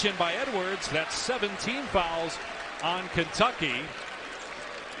the reach-in by Edwards. That's 17 fouls on Kentucky.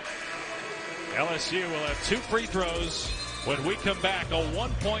 LSU will have 2 free throws when we come back. A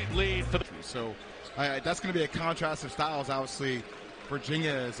 1-point lead for the. So that's going to be a contrast of styles. Obviously,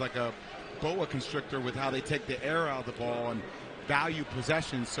 Virginia is like a boa constrictor with how they take the air out of the ball and value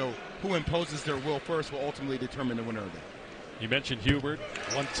possession. So who imposes their will first will ultimately determine the winner of that. You mentioned Hubert,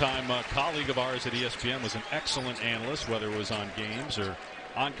 one-time colleague of ours at ESPN, was an excellent analyst, whether it was on games or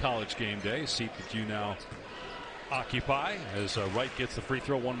on College Game Day, a seat that you now occupy as Wright gets the free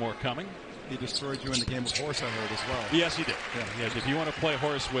throw. One more coming. He destroyed you in the game of horse, I heard, as well. Yes, he did. Yeah. If you want to play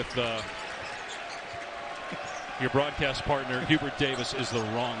horse with your broadcast partner, Hubert Davis is the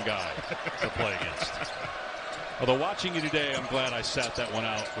wrong guy to play against. Although watching you today, I'm glad I sat that one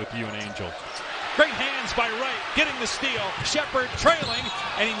out with you and Angel. Great hands by Wright, getting the steal. Shepard trailing,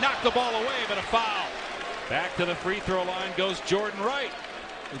 and he knocked the ball away, but a foul. Back to the free throw line goes Jordan Wright.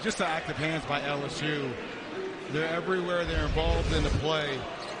 It's just the active hands by LSU. They're everywhere. They're involved in the play.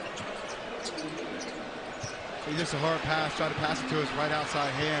 He just a hard pass, tried to pass it to his right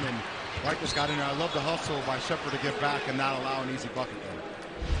outside hand, and Wright just got in there. I love the hustle by Shepard to get back and not allow an easy bucket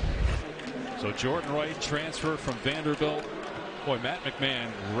there. So Jordan Wright transfer from Vanderbilt. Boy, Matt McMahon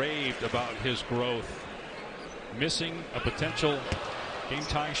raved about his growth. Missing a potential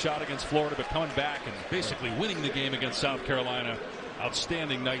game-tying shot against Florida, but coming back and basically winning the game against South Carolina.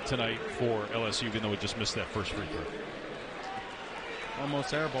 Outstanding night tonight for LSU, even though he just missed that first free throw.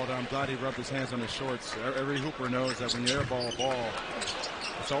 Almost airballed. I'm glad he rubbed his hands on his shorts. Every hooper knows that when you airball a ball,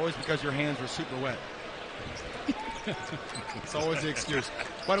 it's always because your hands were super wet. It's always the excuse.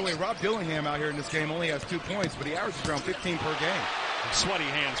 By the way, Rob Dillingham out here in this game only has 2 points, but he averages around 15 per game. Sweaty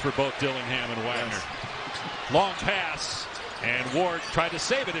hands for both Dillingham and Wagner. Yes. Long pass, and Ward tried to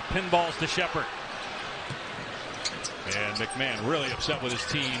save it. It pinballs to Shepard. And McMahon really upset with his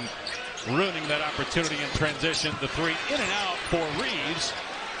team, ruining that opportunity in transition. The three in and out for Reeves.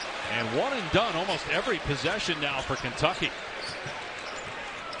 And one and done almost every possession now for Kentucky.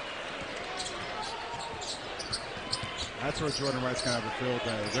 That's where Jordan Wright's going to have a field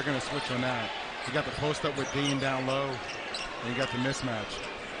day. They're going to switch on that. You got the post up with Dean down low, and you got the mismatch.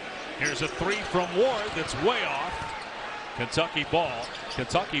 Here's a three from Ward that's way off. Kentucky ball.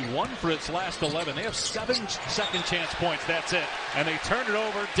 Kentucky won for its last 11. They have 7 second chance points. That's it. And they turned it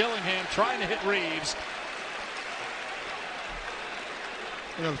over. Dillingham trying to hit Reeves.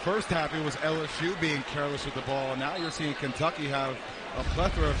 You know, the first half it was LSU being careless with the ball. Now you're seeing Kentucky have a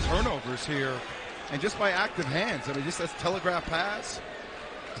plethora of turnovers here. And just by active hands. I mean, just that's telegraph pass.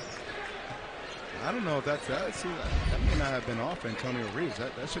 I don't know if that's that. See, that may not have been off Antonio Reeves.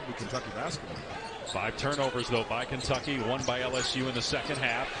 That should be Kentucky basketball. 5 turnovers, though, by Kentucky. 1 by LSU in the second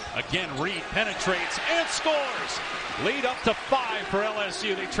half. Again, Reed penetrates and scores. Lead up to 5 for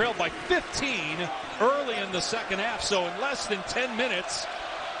LSU. They trailed by 15 early in the second half. So in less than 10 minutes,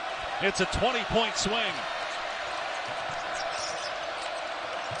 it's a 20-point swing.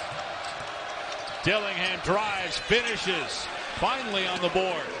 Dillingham drives, finishes, finally on the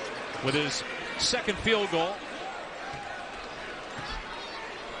board with his second field goal.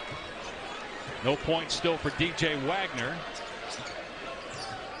 No points still for DJ Wagner.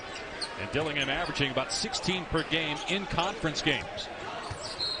 And Dillingham averaging about 16 per game in conference games.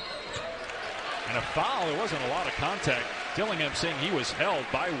 And a foul, there wasn't a lot of contact. Dillingham saying he was held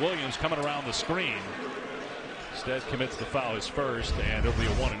by Williams coming around the screen. Instead commits the foul, his first, and it'll be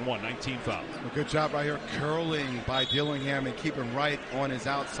a 1-and-1, 19 foul. A good job right here, curling by Dillingham and keeping Wright on his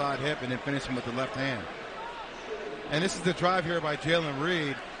outside hip and then finishing with the left hand. And this is the drive here by Jalen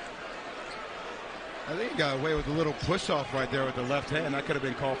Reed. I think he got away with a little push-off right there with the left hand. That could have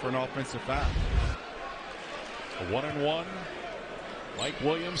been called for an offensive foul. A 1-and-1. Mike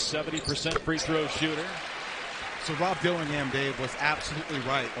Williams, 70% free throw shooter. So Rob Dillingham, Dave, was absolutely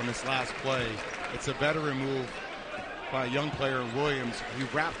right on this last play. It's a veteran move by a young player, Williams. He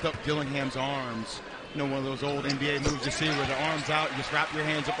wrapped up Dillingham's arms. You know, one of those old NBA moves you see where the arm's out, you just wrap your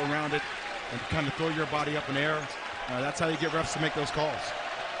hands up around it and kind of throw your body up in the air. That's how you get refs to make those calls.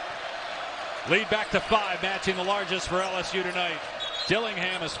 Lead back to 5, matching the largest for LSU tonight.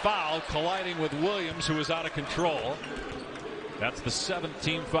 Dillingham is fouled, colliding with Williams, who is out of control. That's the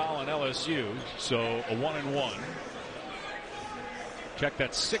 17th foul on LSU, so a 1-and-1. Check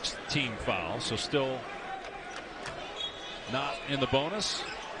that 6th team foul, so still not in the bonus.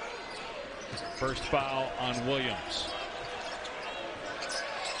 First foul on Williams.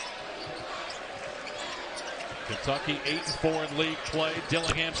 Kentucky 8-4 in league play.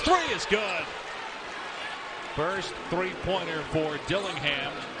 Dillingham's three is good. First three-pointer for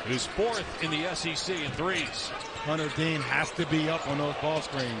Dillingham, who's 4th in the SEC in threes. Hunter Dean has to be up on those ball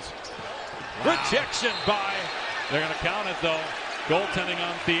screens. Wow. Rejection by, they're going to count it though. Goaltending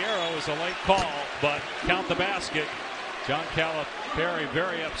on Thiero is a late call, but count the basket. John Calipari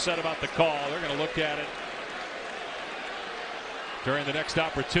very upset about the call. They're going to look at it during the next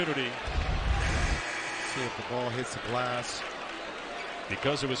opportunity. See if the ball hits the glass.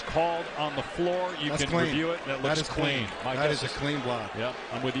 Because it was called on the floor, you can review it. That looks clean. That is a clean block. Yep,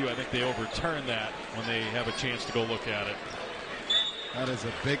 I'm with you. I think they overturn that when they have a chance to go look at it. That is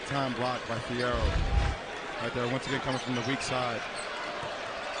a big-time block by Thiero. Right there, once again coming from the weak side.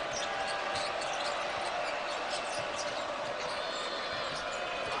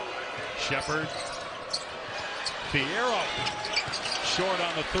 Shepard. Thiero. Short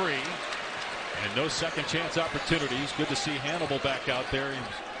on the three. And no second chance opportunities. Good to see Hannibal back out there. He was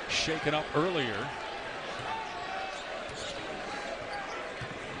shaken up earlier.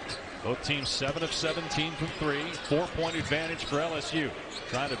 Both teams 7 of 17 from 3. 4-point advantage for LSU.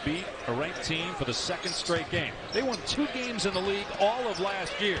 Trying to beat a ranked team for the second straight game. They won 2 games in the league all of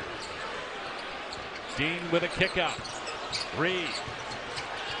last year. Dean with a kick out. Reed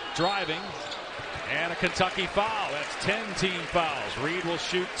driving. And a Kentucky foul. That's 10 team fouls. Reed will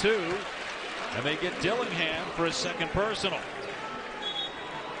shoot 2. And they get Dillingham for his second personal.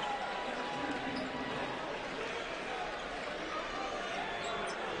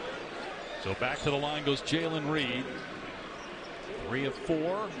 So back to the line goes Jalen Reed. 3 of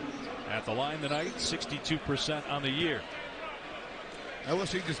 4 at the line tonight. 62% on the year.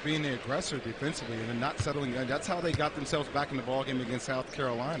 LSU just being the aggressor defensively and not settling. That's how they got themselves back in the ballgame against South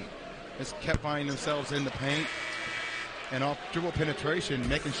Carolina. Just kept finding themselves in the paint and off dribble penetration,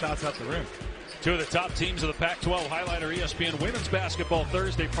 making shots out the rim. 2 of the top teams of the Pac-12 highlighter ESPN Women's Basketball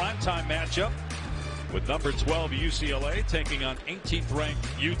Thursday primetime matchup with number 12 UCLA taking on 18th ranked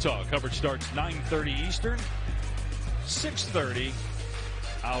Utah. Coverage starts 9:30 Eastern, 6:30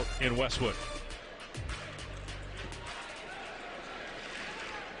 out in Westwood.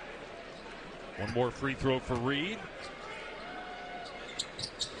 One more free throw for Reed.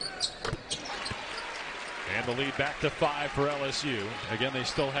 And the lead back to 5 for LSU. Again, they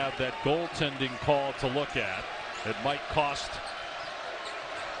still have that goaltending call to look at. It might cost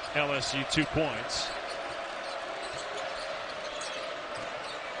LSU 2 points.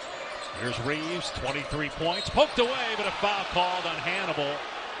 Here's Reeves, 23 points. Poked away, but a foul called on Hannibal.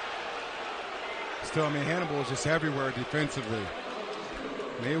 Still, I mean, Hannibal is just everywhere defensively.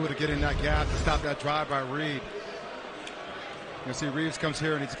 Maybe to get in that gap to stop that drive by Reed. You see Reeves comes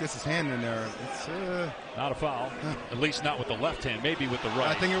here and he gets his hand in there. It's not a foul. At least not with the left hand, maybe with the right.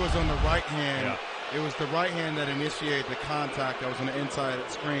 I think it was on the right hand. Yeah. It was the right hand that initiated the contact that was on the inside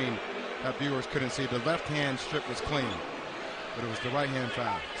screen that viewers couldn't see. The left hand strip was clean, but it was the right hand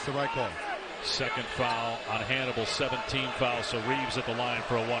foul. It's the right call. Second foul on Hannibal, 17 fouls. So Reeves at the line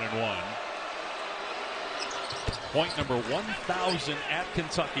for a 1-and-1. Point number 1,000 at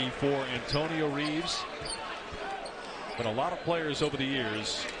Kentucky for Antonio Reeves. Been a lot of players over the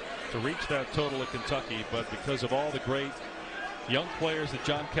years to reach that total at Kentucky, but because of all the great young players that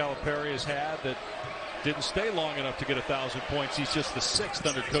John Calipari has had that didn't stay long enough to get 1,000 points, he's just the 6th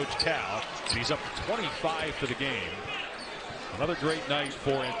under Coach Cal, and he's up to 25 for the game. Another great night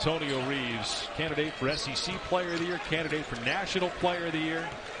for Antonio Reeves, candidate for SEC Player of the Year, candidate for National Player of the Year.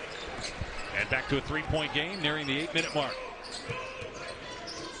 And back to a 3-point game nearing the 8-minute mark.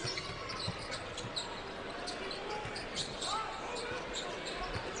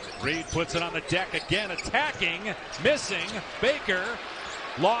 Reed puts it on the deck again, attacking, missing. Baker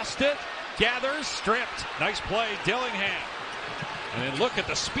lost it, gathers, stripped. Nice play, Dillingham. And then look at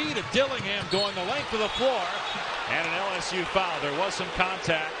the speed of Dillingham going the length of the floor. And an LSU foul. There was some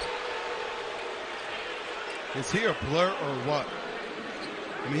contact. Is he a blur or what?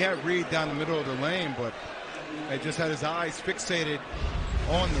 I mean, he had Reed down the middle of the lane, but he just had his eyes fixated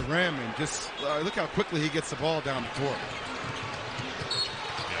on the rim. And just look how quickly he gets the ball down the court.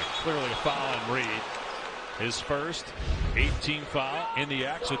 Clearly a foul on Reed. His first 18 foul in the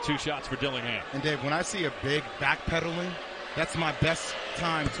act, so 2 shots for Dillingham. And Dave, when I see a big backpedaling, that's my best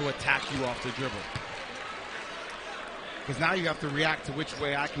time to attack you off the dribble. Because now you have to react to which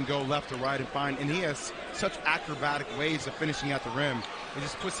way I can go left or right and find. And he has such acrobatic ways of finishing at the rim. It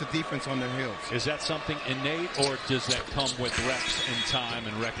just puts the defense on their heels. Is that something innate, or does that come with reps and time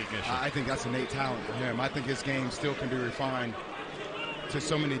and recognition? I think that's innate talent for him. I think his game still can be refined to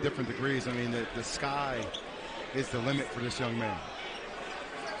so many different degrees. I mean, the sky is the limit for this young man.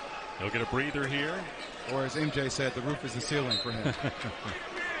 He'll get a breather here. Or as MJ said, the roof is the ceiling for him.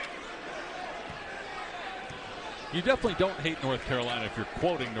 You definitely don't hate North Carolina if you're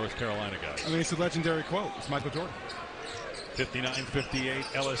quoting North Carolina guys. I mean, it's a legendary quote. It's Michael Jordan.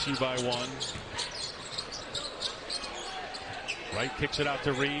 59-58, LSU by 1. Wright kicks it out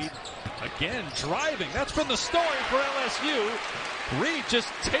to Reed. Again, driving. That's been the story for LSU. Reed just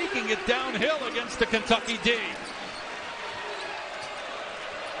taking it downhill against the Kentucky D.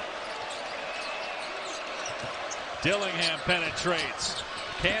 Dillingham penetrates.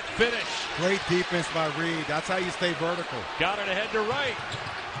 Can't finish. Great defense by Reed. That's how you stay vertical. Got it ahead to Wright.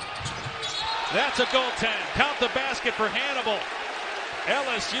 That's a goaltend. Count the basket for Hannibal.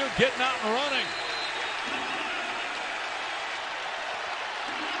 LSU getting out and running.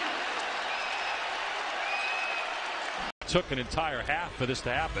 Took an entire half for this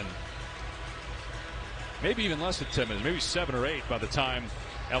to happen. Maybe even less than 10 minutes, maybe 7 or 8 by the time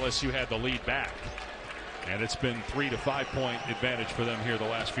LSU had the lead back. And it's been 3 to 5 point advantage for them here the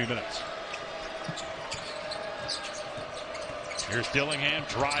last few minutes. Here's Dillingham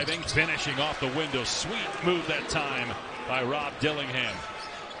driving, finishing off the window. Sweet move that time by Rob Dillingham.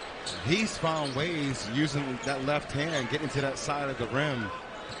 He's found ways using that left hand, getting to that side of the rim.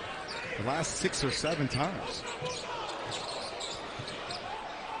 the last 6 or 7 times.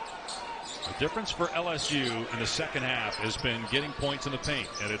 The difference for LSU in the second half has been getting points in the paint,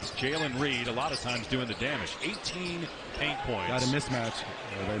 and it's Jalen Reed a lot of times doing the damage. 18 paint points. Got a mismatch.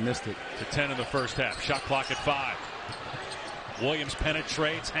 They missed it. To 10 in the first half. Shot clock at 5. Williams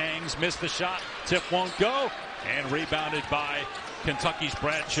penetrates, hangs, missed the shot. Tip won't go, and rebounded by Kentucky's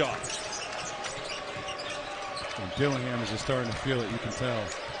Bradshaw. And Dillingham is just starting to feel it, you can tell.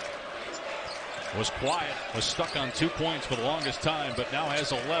 Was quiet, was stuck on 2 points for the longest time, but now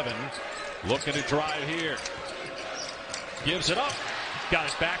has 11. Looking to drive here. Gives it up. Got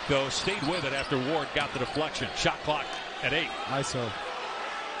it back, though. Stayed with it after Ward got the deflection. Shot clock at 8. ISO.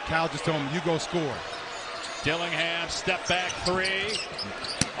 Cal just told him, you go score. Dillingham, step back 3.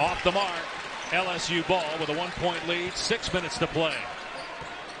 Off the mark. LSU ball with a 1-point lead. 6 minutes to play.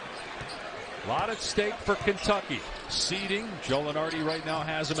 A lot at stake for Kentucky. Seeding, Joe Lunardi right now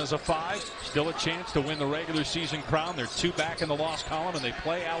has him as a 5. Still a chance to win the regular season crown. They're 2 back in the loss column, and they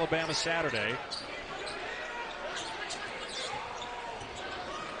play Alabama Saturday.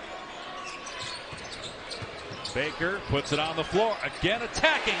 Baker puts it on the floor. Again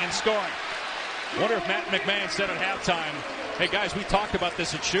attacking and scoring. Wonder if Matt McMahon said at halftime, hey guys, we talked about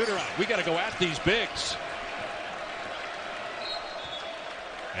this at shoot-around. We got to go at these bigs.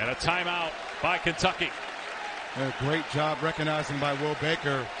 And a timeout by Kentucky. A great job recognizing by Will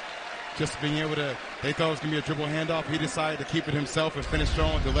Baker. Just being able to, they thought it was going to be a dribble handoff. He decided to keep it himself and finish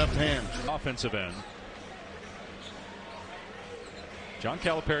strong with the left hand. Offensive end. John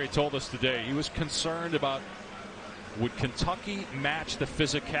Calipari told us today he was concerned about would Kentucky match the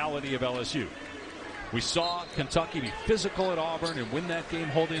physicality of LSU. We saw Kentucky be physical at Auburn and win that game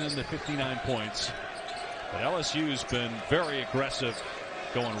holding them to 59 points. But LSU's been very aggressive,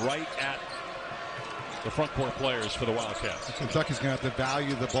 going right at the front court players for the Wildcats. Kentucky's going to have to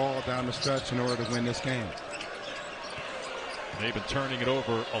value the ball down the stretch in order to win this game. They've been turning it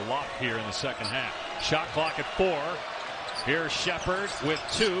over a lot here in the second half. Shot clock at 4. Here's Shepard with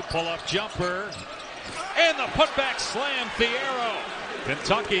 2. Pull-up jumper. And the putback slam, Fierro.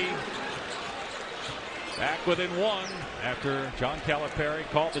 Kentucky back within 1 after John Calipari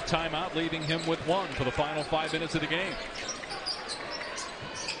called the timeout, leaving him with 1 for the final 5 minutes of the game.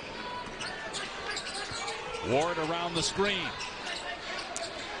 Ward around the screen.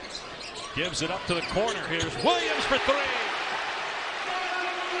 Gives it up to the corner. Here's Williams for 3.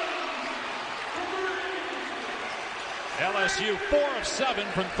 LSU 4 of 7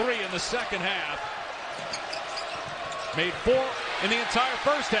 from 3 in the second half. Made 4 in the entire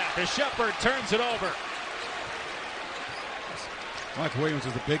first half as Shepard turns it over. Mike Williams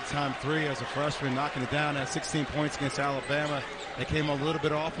was a big-time 3 as a freshman, knocking it down at 16 points against Alabama. They came a little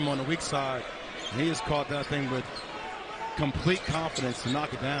bit off him on the weak side. And he has caught that thing with complete confidence to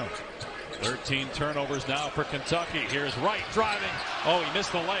knock it down. 13 turnovers now for Kentucky. Here's Wright driving. Oh, he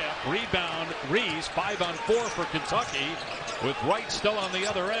missed the layup. Rebound, Rees, 5 on 4 for Kentucky, with Wright still on the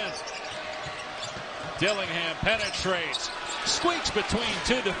other end. Dillingham penetrates, squeaks between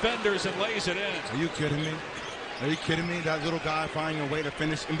 2 defenders and lays it in. Are you kidding me? Are you kidding me? That little guy finding a way to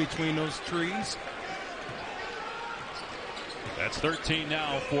finish in between those trees. That's 13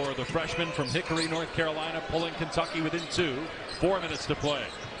 now for the freshman from Hickory, North Carolina, pulling Kentucky within 2. 4 minutes to play.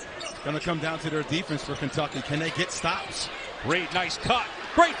 Going to come down to their defense for Kentucky. Can they get stops? Reed, nice cut.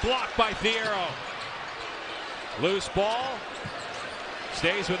 Great block by Fierro. Loose ball.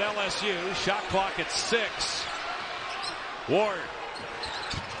 Stays with LSU. Shot clock at 6. Ward.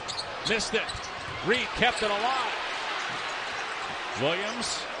 Missed it. Reed kept it alive.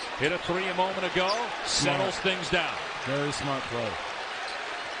 Williams hit a 3 a moment ago. Settles things down. Very smart play.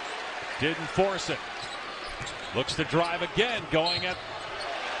 Didn't force it. Looks to drive again. Going at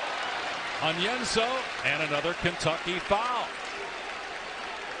Onyenso, and another Kentucky foul.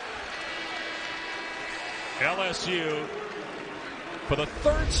 LSU for the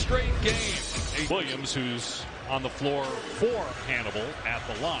 3rd straight game. Williams, who's on the floor for Hannibal at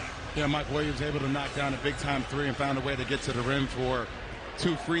the line. Yeah, Mike Williams able to knock down a big-time 3 and found a way to get to the rim for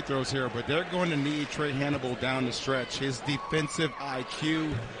 2 free throws here, but they're going to need Trey Hannibal down the stretch. His defensive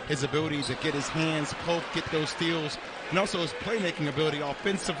IQ, his ability to get his hands, poke, get those steals, and also his playmaking ability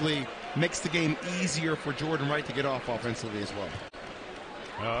offensively makes the game easier for Jordan Wright to get off offensively as well.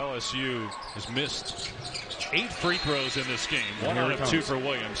 LSU has missed 8 free throws in this game. 1 out of 2 for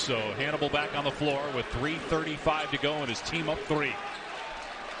Williams. So Hannibal back on the floor with 3:35 to go and his team up 3.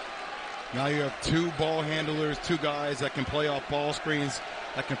 Now you have 2 ball handlers, 2 guys that can play off ball screens,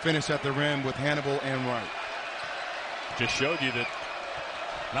 that can finish at the rim with Hannibal and Wright. Just showed you that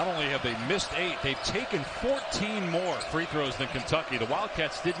Not only have they missed 8, they've taken 14 more free throws than Kentucky. The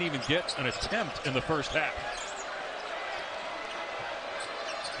Wildcats didn't even get an attempt in the first half.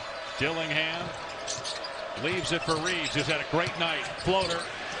 Dillingham leaves it for Reeves, who's had a great night. Floater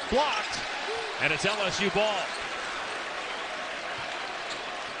blocked, and it's LSU ball.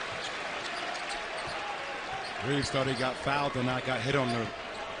 Reeves thought he got fouled and I got hit on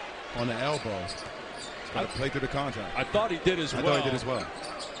the elbow. Got to play through the contact. I thought he did as well. I thought he did as well.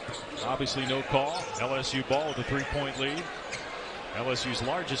 Obviously no call. LSU ball with a 3-point lead. LSU's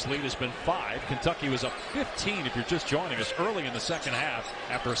largest lead has been 5. Kentucky was up 15 if you're just joining us early in the second half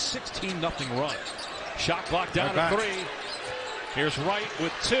after a 16-0 run. Shot clock down to 3. Here's Wright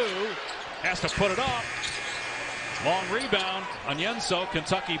with 2. Has to put it up. Long rebound. Onyenso.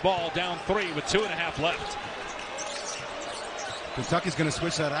 Kentucky ball down 3 with 2.5 left. Kentucky's going to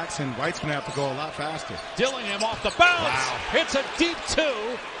switch that action. Wright's going to have to go a lot faster. Dillingham off the bounce. Wow. Hits a deep 2.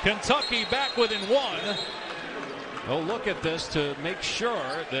 Kentucky back within 1. They'll look at this to make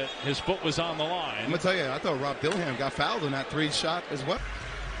sure that his foot was on the line. I'm going to tell you, I thought Rob Dillingham got fouled in that 3 shot as well.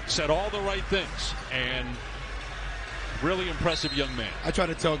 Said all the right things, and really impressive young man. I try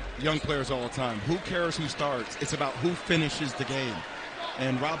to tell young players all the time, who cares who starts? It's about who finishes the game.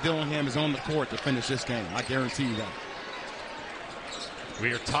 And Rob Dillingham is on the court to finish this game. I guarantee you that.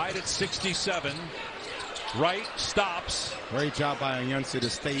 We are tied at 67. Wright stops. Great job by Onyenso to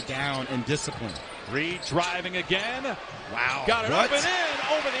stay down and discipline. Reed driving again. Wow. Got it up and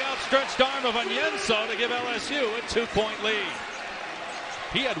in over the outstretched arm of Onyenso to give LSU a 2-point lead.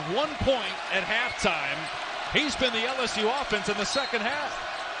 He had 1 point at halftime. He's been the LSU offense in the second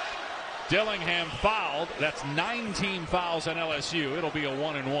half. Dillingham fouled. That's 19 fouls on LSU. It'll be a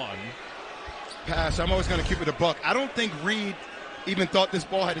 1-and-1. Pass. I'm always going to keep it a buck. I don't think Reed even thought this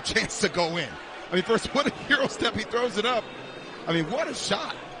ball had a chance to go in. I mean, first, what a hero step. He throws it up. I mean, what a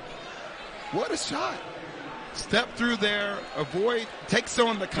shot. What a shot. Step through there, avoid, takes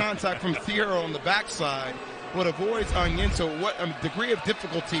on the contact from Thiero on the backside, but avoids Onyenso. What degree of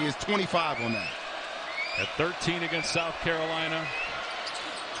difficulty is 25 on that? At 13 against South Carolina,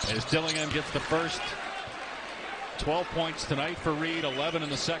 as Dillingham gets the first 12 points tonight for Reed, 11 in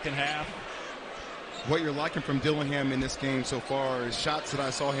the second half. What you're liking from Dillingham in this game so far is shots that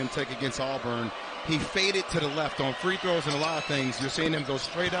I saw him take against Auburn. He faded to the left on free throws and a lot of things. You're seeing him go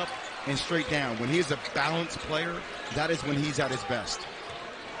straight up and straight down. When he's a balanced player, that is when he's at his best.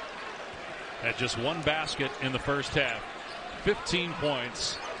 Had just 1 basket in the first half. 15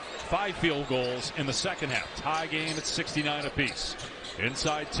 points, 5 field goals in the second half. Tie game at 69 apiece.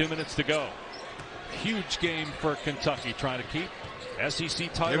 Inside 2 minutes to go. Huge game for Kentucky, trying to keep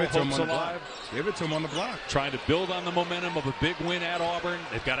SEC title hopes alive. Give it to him on the block. Trying to build on the momentum of a big win at Auburn.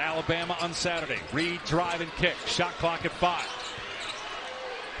 They've got Alabama on Saturday. Reed drive and kick. Shot clock at 5.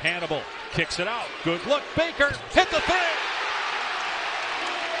 Hannibal kicks it out. Good look. Baker hit the 3.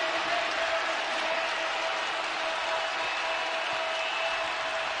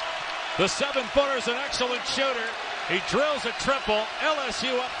 The 7-footer is an excellent shooter. He drills a triple.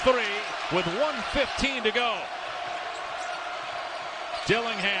 LSU up 3 with 1:15 to go.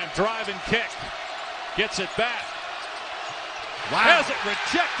 Dillingham drive and kick. Gets it back. Wow. Has it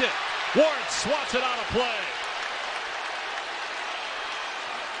rejected. Ward swats it out of play.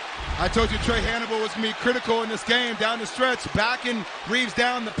 I told you Trey Hannibal was going to be critical in this game down the stretch. Backing Reeves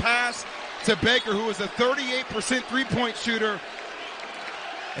down the pass to Baker, who is a 38% three-point shooter.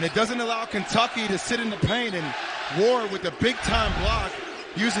 And it doesn't allow Kentucky to sit in the paint. And Ward with a big-time block,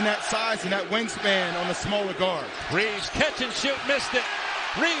 using that size and that wingspan on the smaller guard. Reeves catch and shoot, missed it.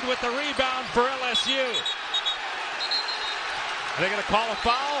 Reed with the rebound for LSU. Are they going to call a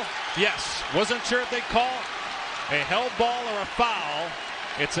foul? Yes. Wasn't sure if they'd call a held ball or a foul.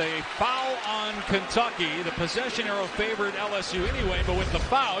 It's a foul on Kentucky. The possession arrow favored LSU anyway, but with the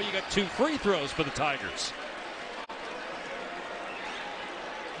foul, you got 2 free throws for the Tigers.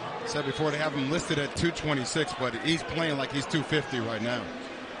 Said before, they have him listed at 226, but he's playing like he's 250 right now.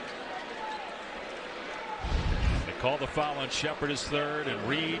 They call the foul on Shepard as third, and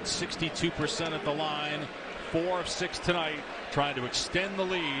Reed 62% at the line, 4 of 6 tonight, trying to extend the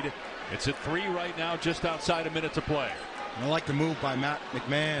lead. It's at 3 right now, just outside a minute to play. I like the move by Matt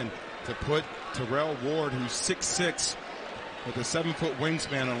McMahon to put Terrell Ward, who's 6'6", with a 7-foot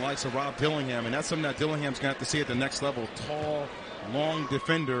wingspan on the likes of Rob Dillingham, and that's something that Dillingham's going to have to see at the next level. Tall, long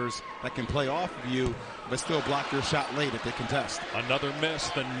defenders that can play off of you but still block your shot late if they contest. Another miss,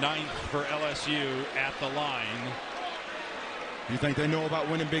 the 9th for LSU at the line. You think they know about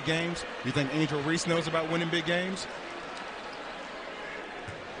winning big games? You think Angel Reese knows about winning big games?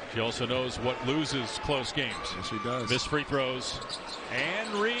 She also knows what loses close games. Yes, she does. Missed free throws. And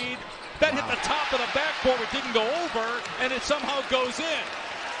Reed, that hit the top of the backboard. It didn't go over, and it somehow goes in.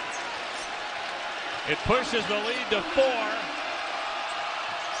 It pushes the lead to 4.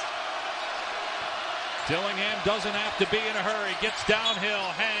 Dillingham doesn't have to be in a hurry. Gets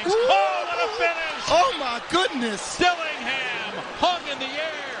downhill, hangs. Ooh. Oh, what a finish! Oh, my goodness. Dillingham hung in the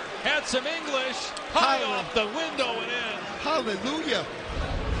air. Had some English. High off the window and in. Hallelujah.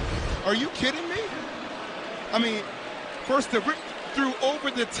 Are you kidding me? I mean, first the rip through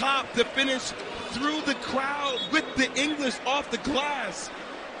over the top, the finish through the crowd with the English off the glass.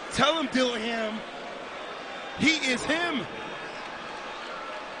 Tell him, Dillingham, he is him.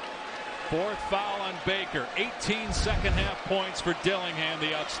 4th foul on Baker. 18 second half points for Dillingham,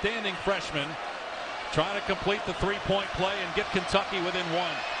 the outstanding freshman, trying to complete the three-point play and get Kentucky within 1.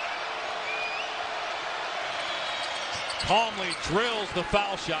 Calmly drills the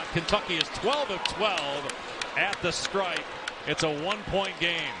foul shot. Kentucky is 12 of 12 at the stripe. It's a 1-point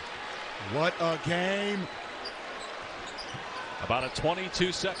game. What a game. About a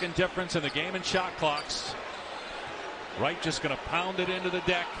 22-second difference in the game and shot clocks. Wright just going to pound it into the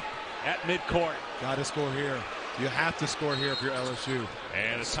deck at midcourt. Got to score here. You have to score here if you're LSU.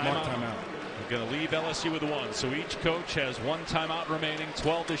 And a smart timeout. We're going to leave LSU with 1. So each coach has 1 timeout remaining,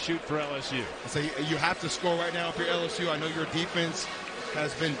 12 to shoot for LSU. So you have to score right now if you're LSU. I know your defense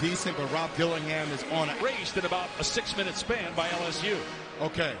has been decent, but Rob Dillingham is on it. Raced in about a 6-minute span by LSU.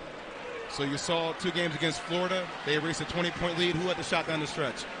 Okay. So you saw 2 games against Florida. They erased a 20-point lead. Who had the shot down the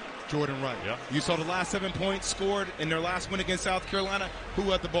stretch? Jordan Wright. Yep. You saw the last 7 points scored in their last win against South Carolina. Who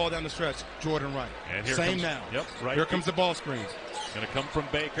had the ball down the stretch? Jordan Wright. And here Same comes, now. Yep, right. Here comes the ball screen. Going to come from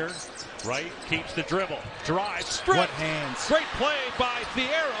Baker. Wright keeps the dribble. Drives. Strip. What hands. Great play by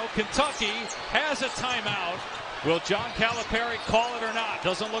Fierro. Kentucky has a timeout. Will John Calipari call it or not?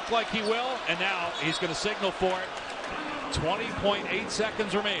 Doesn't look like he will. And now he's going to signal for it. 20.8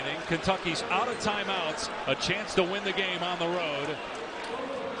 seconds remaining. Kentucky's out of timeouts. A chance to win the game on the road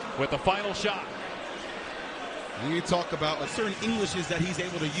with the final shot. When you talk about certain Englishes that he's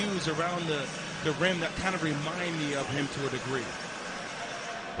able to use around the rim that kind of remind me of him to a degree.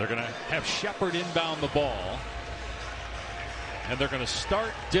 They're going to have Shepard inbound the ball. And they're going to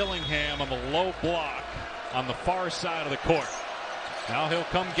start Dillingham on the low block on the far side of the court. Now he'll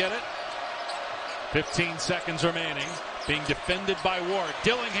come get it. 15 seconds remaining. Being defended by Ward.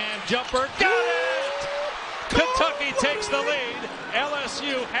 Dillingham jumper. Got it! Kentucky takes the lead.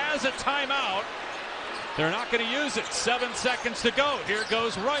 LSU has a timeout. They're not going to use it. 7 seconds to go. Here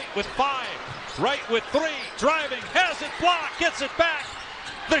goes Wright with 5. Wright with 3. Driving. Has it blocked. Gets it back.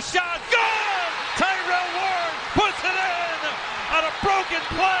 The shot. Good! Tyrell Ward puts it in on a broken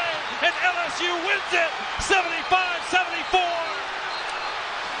play. And LSU wins it. 75-74.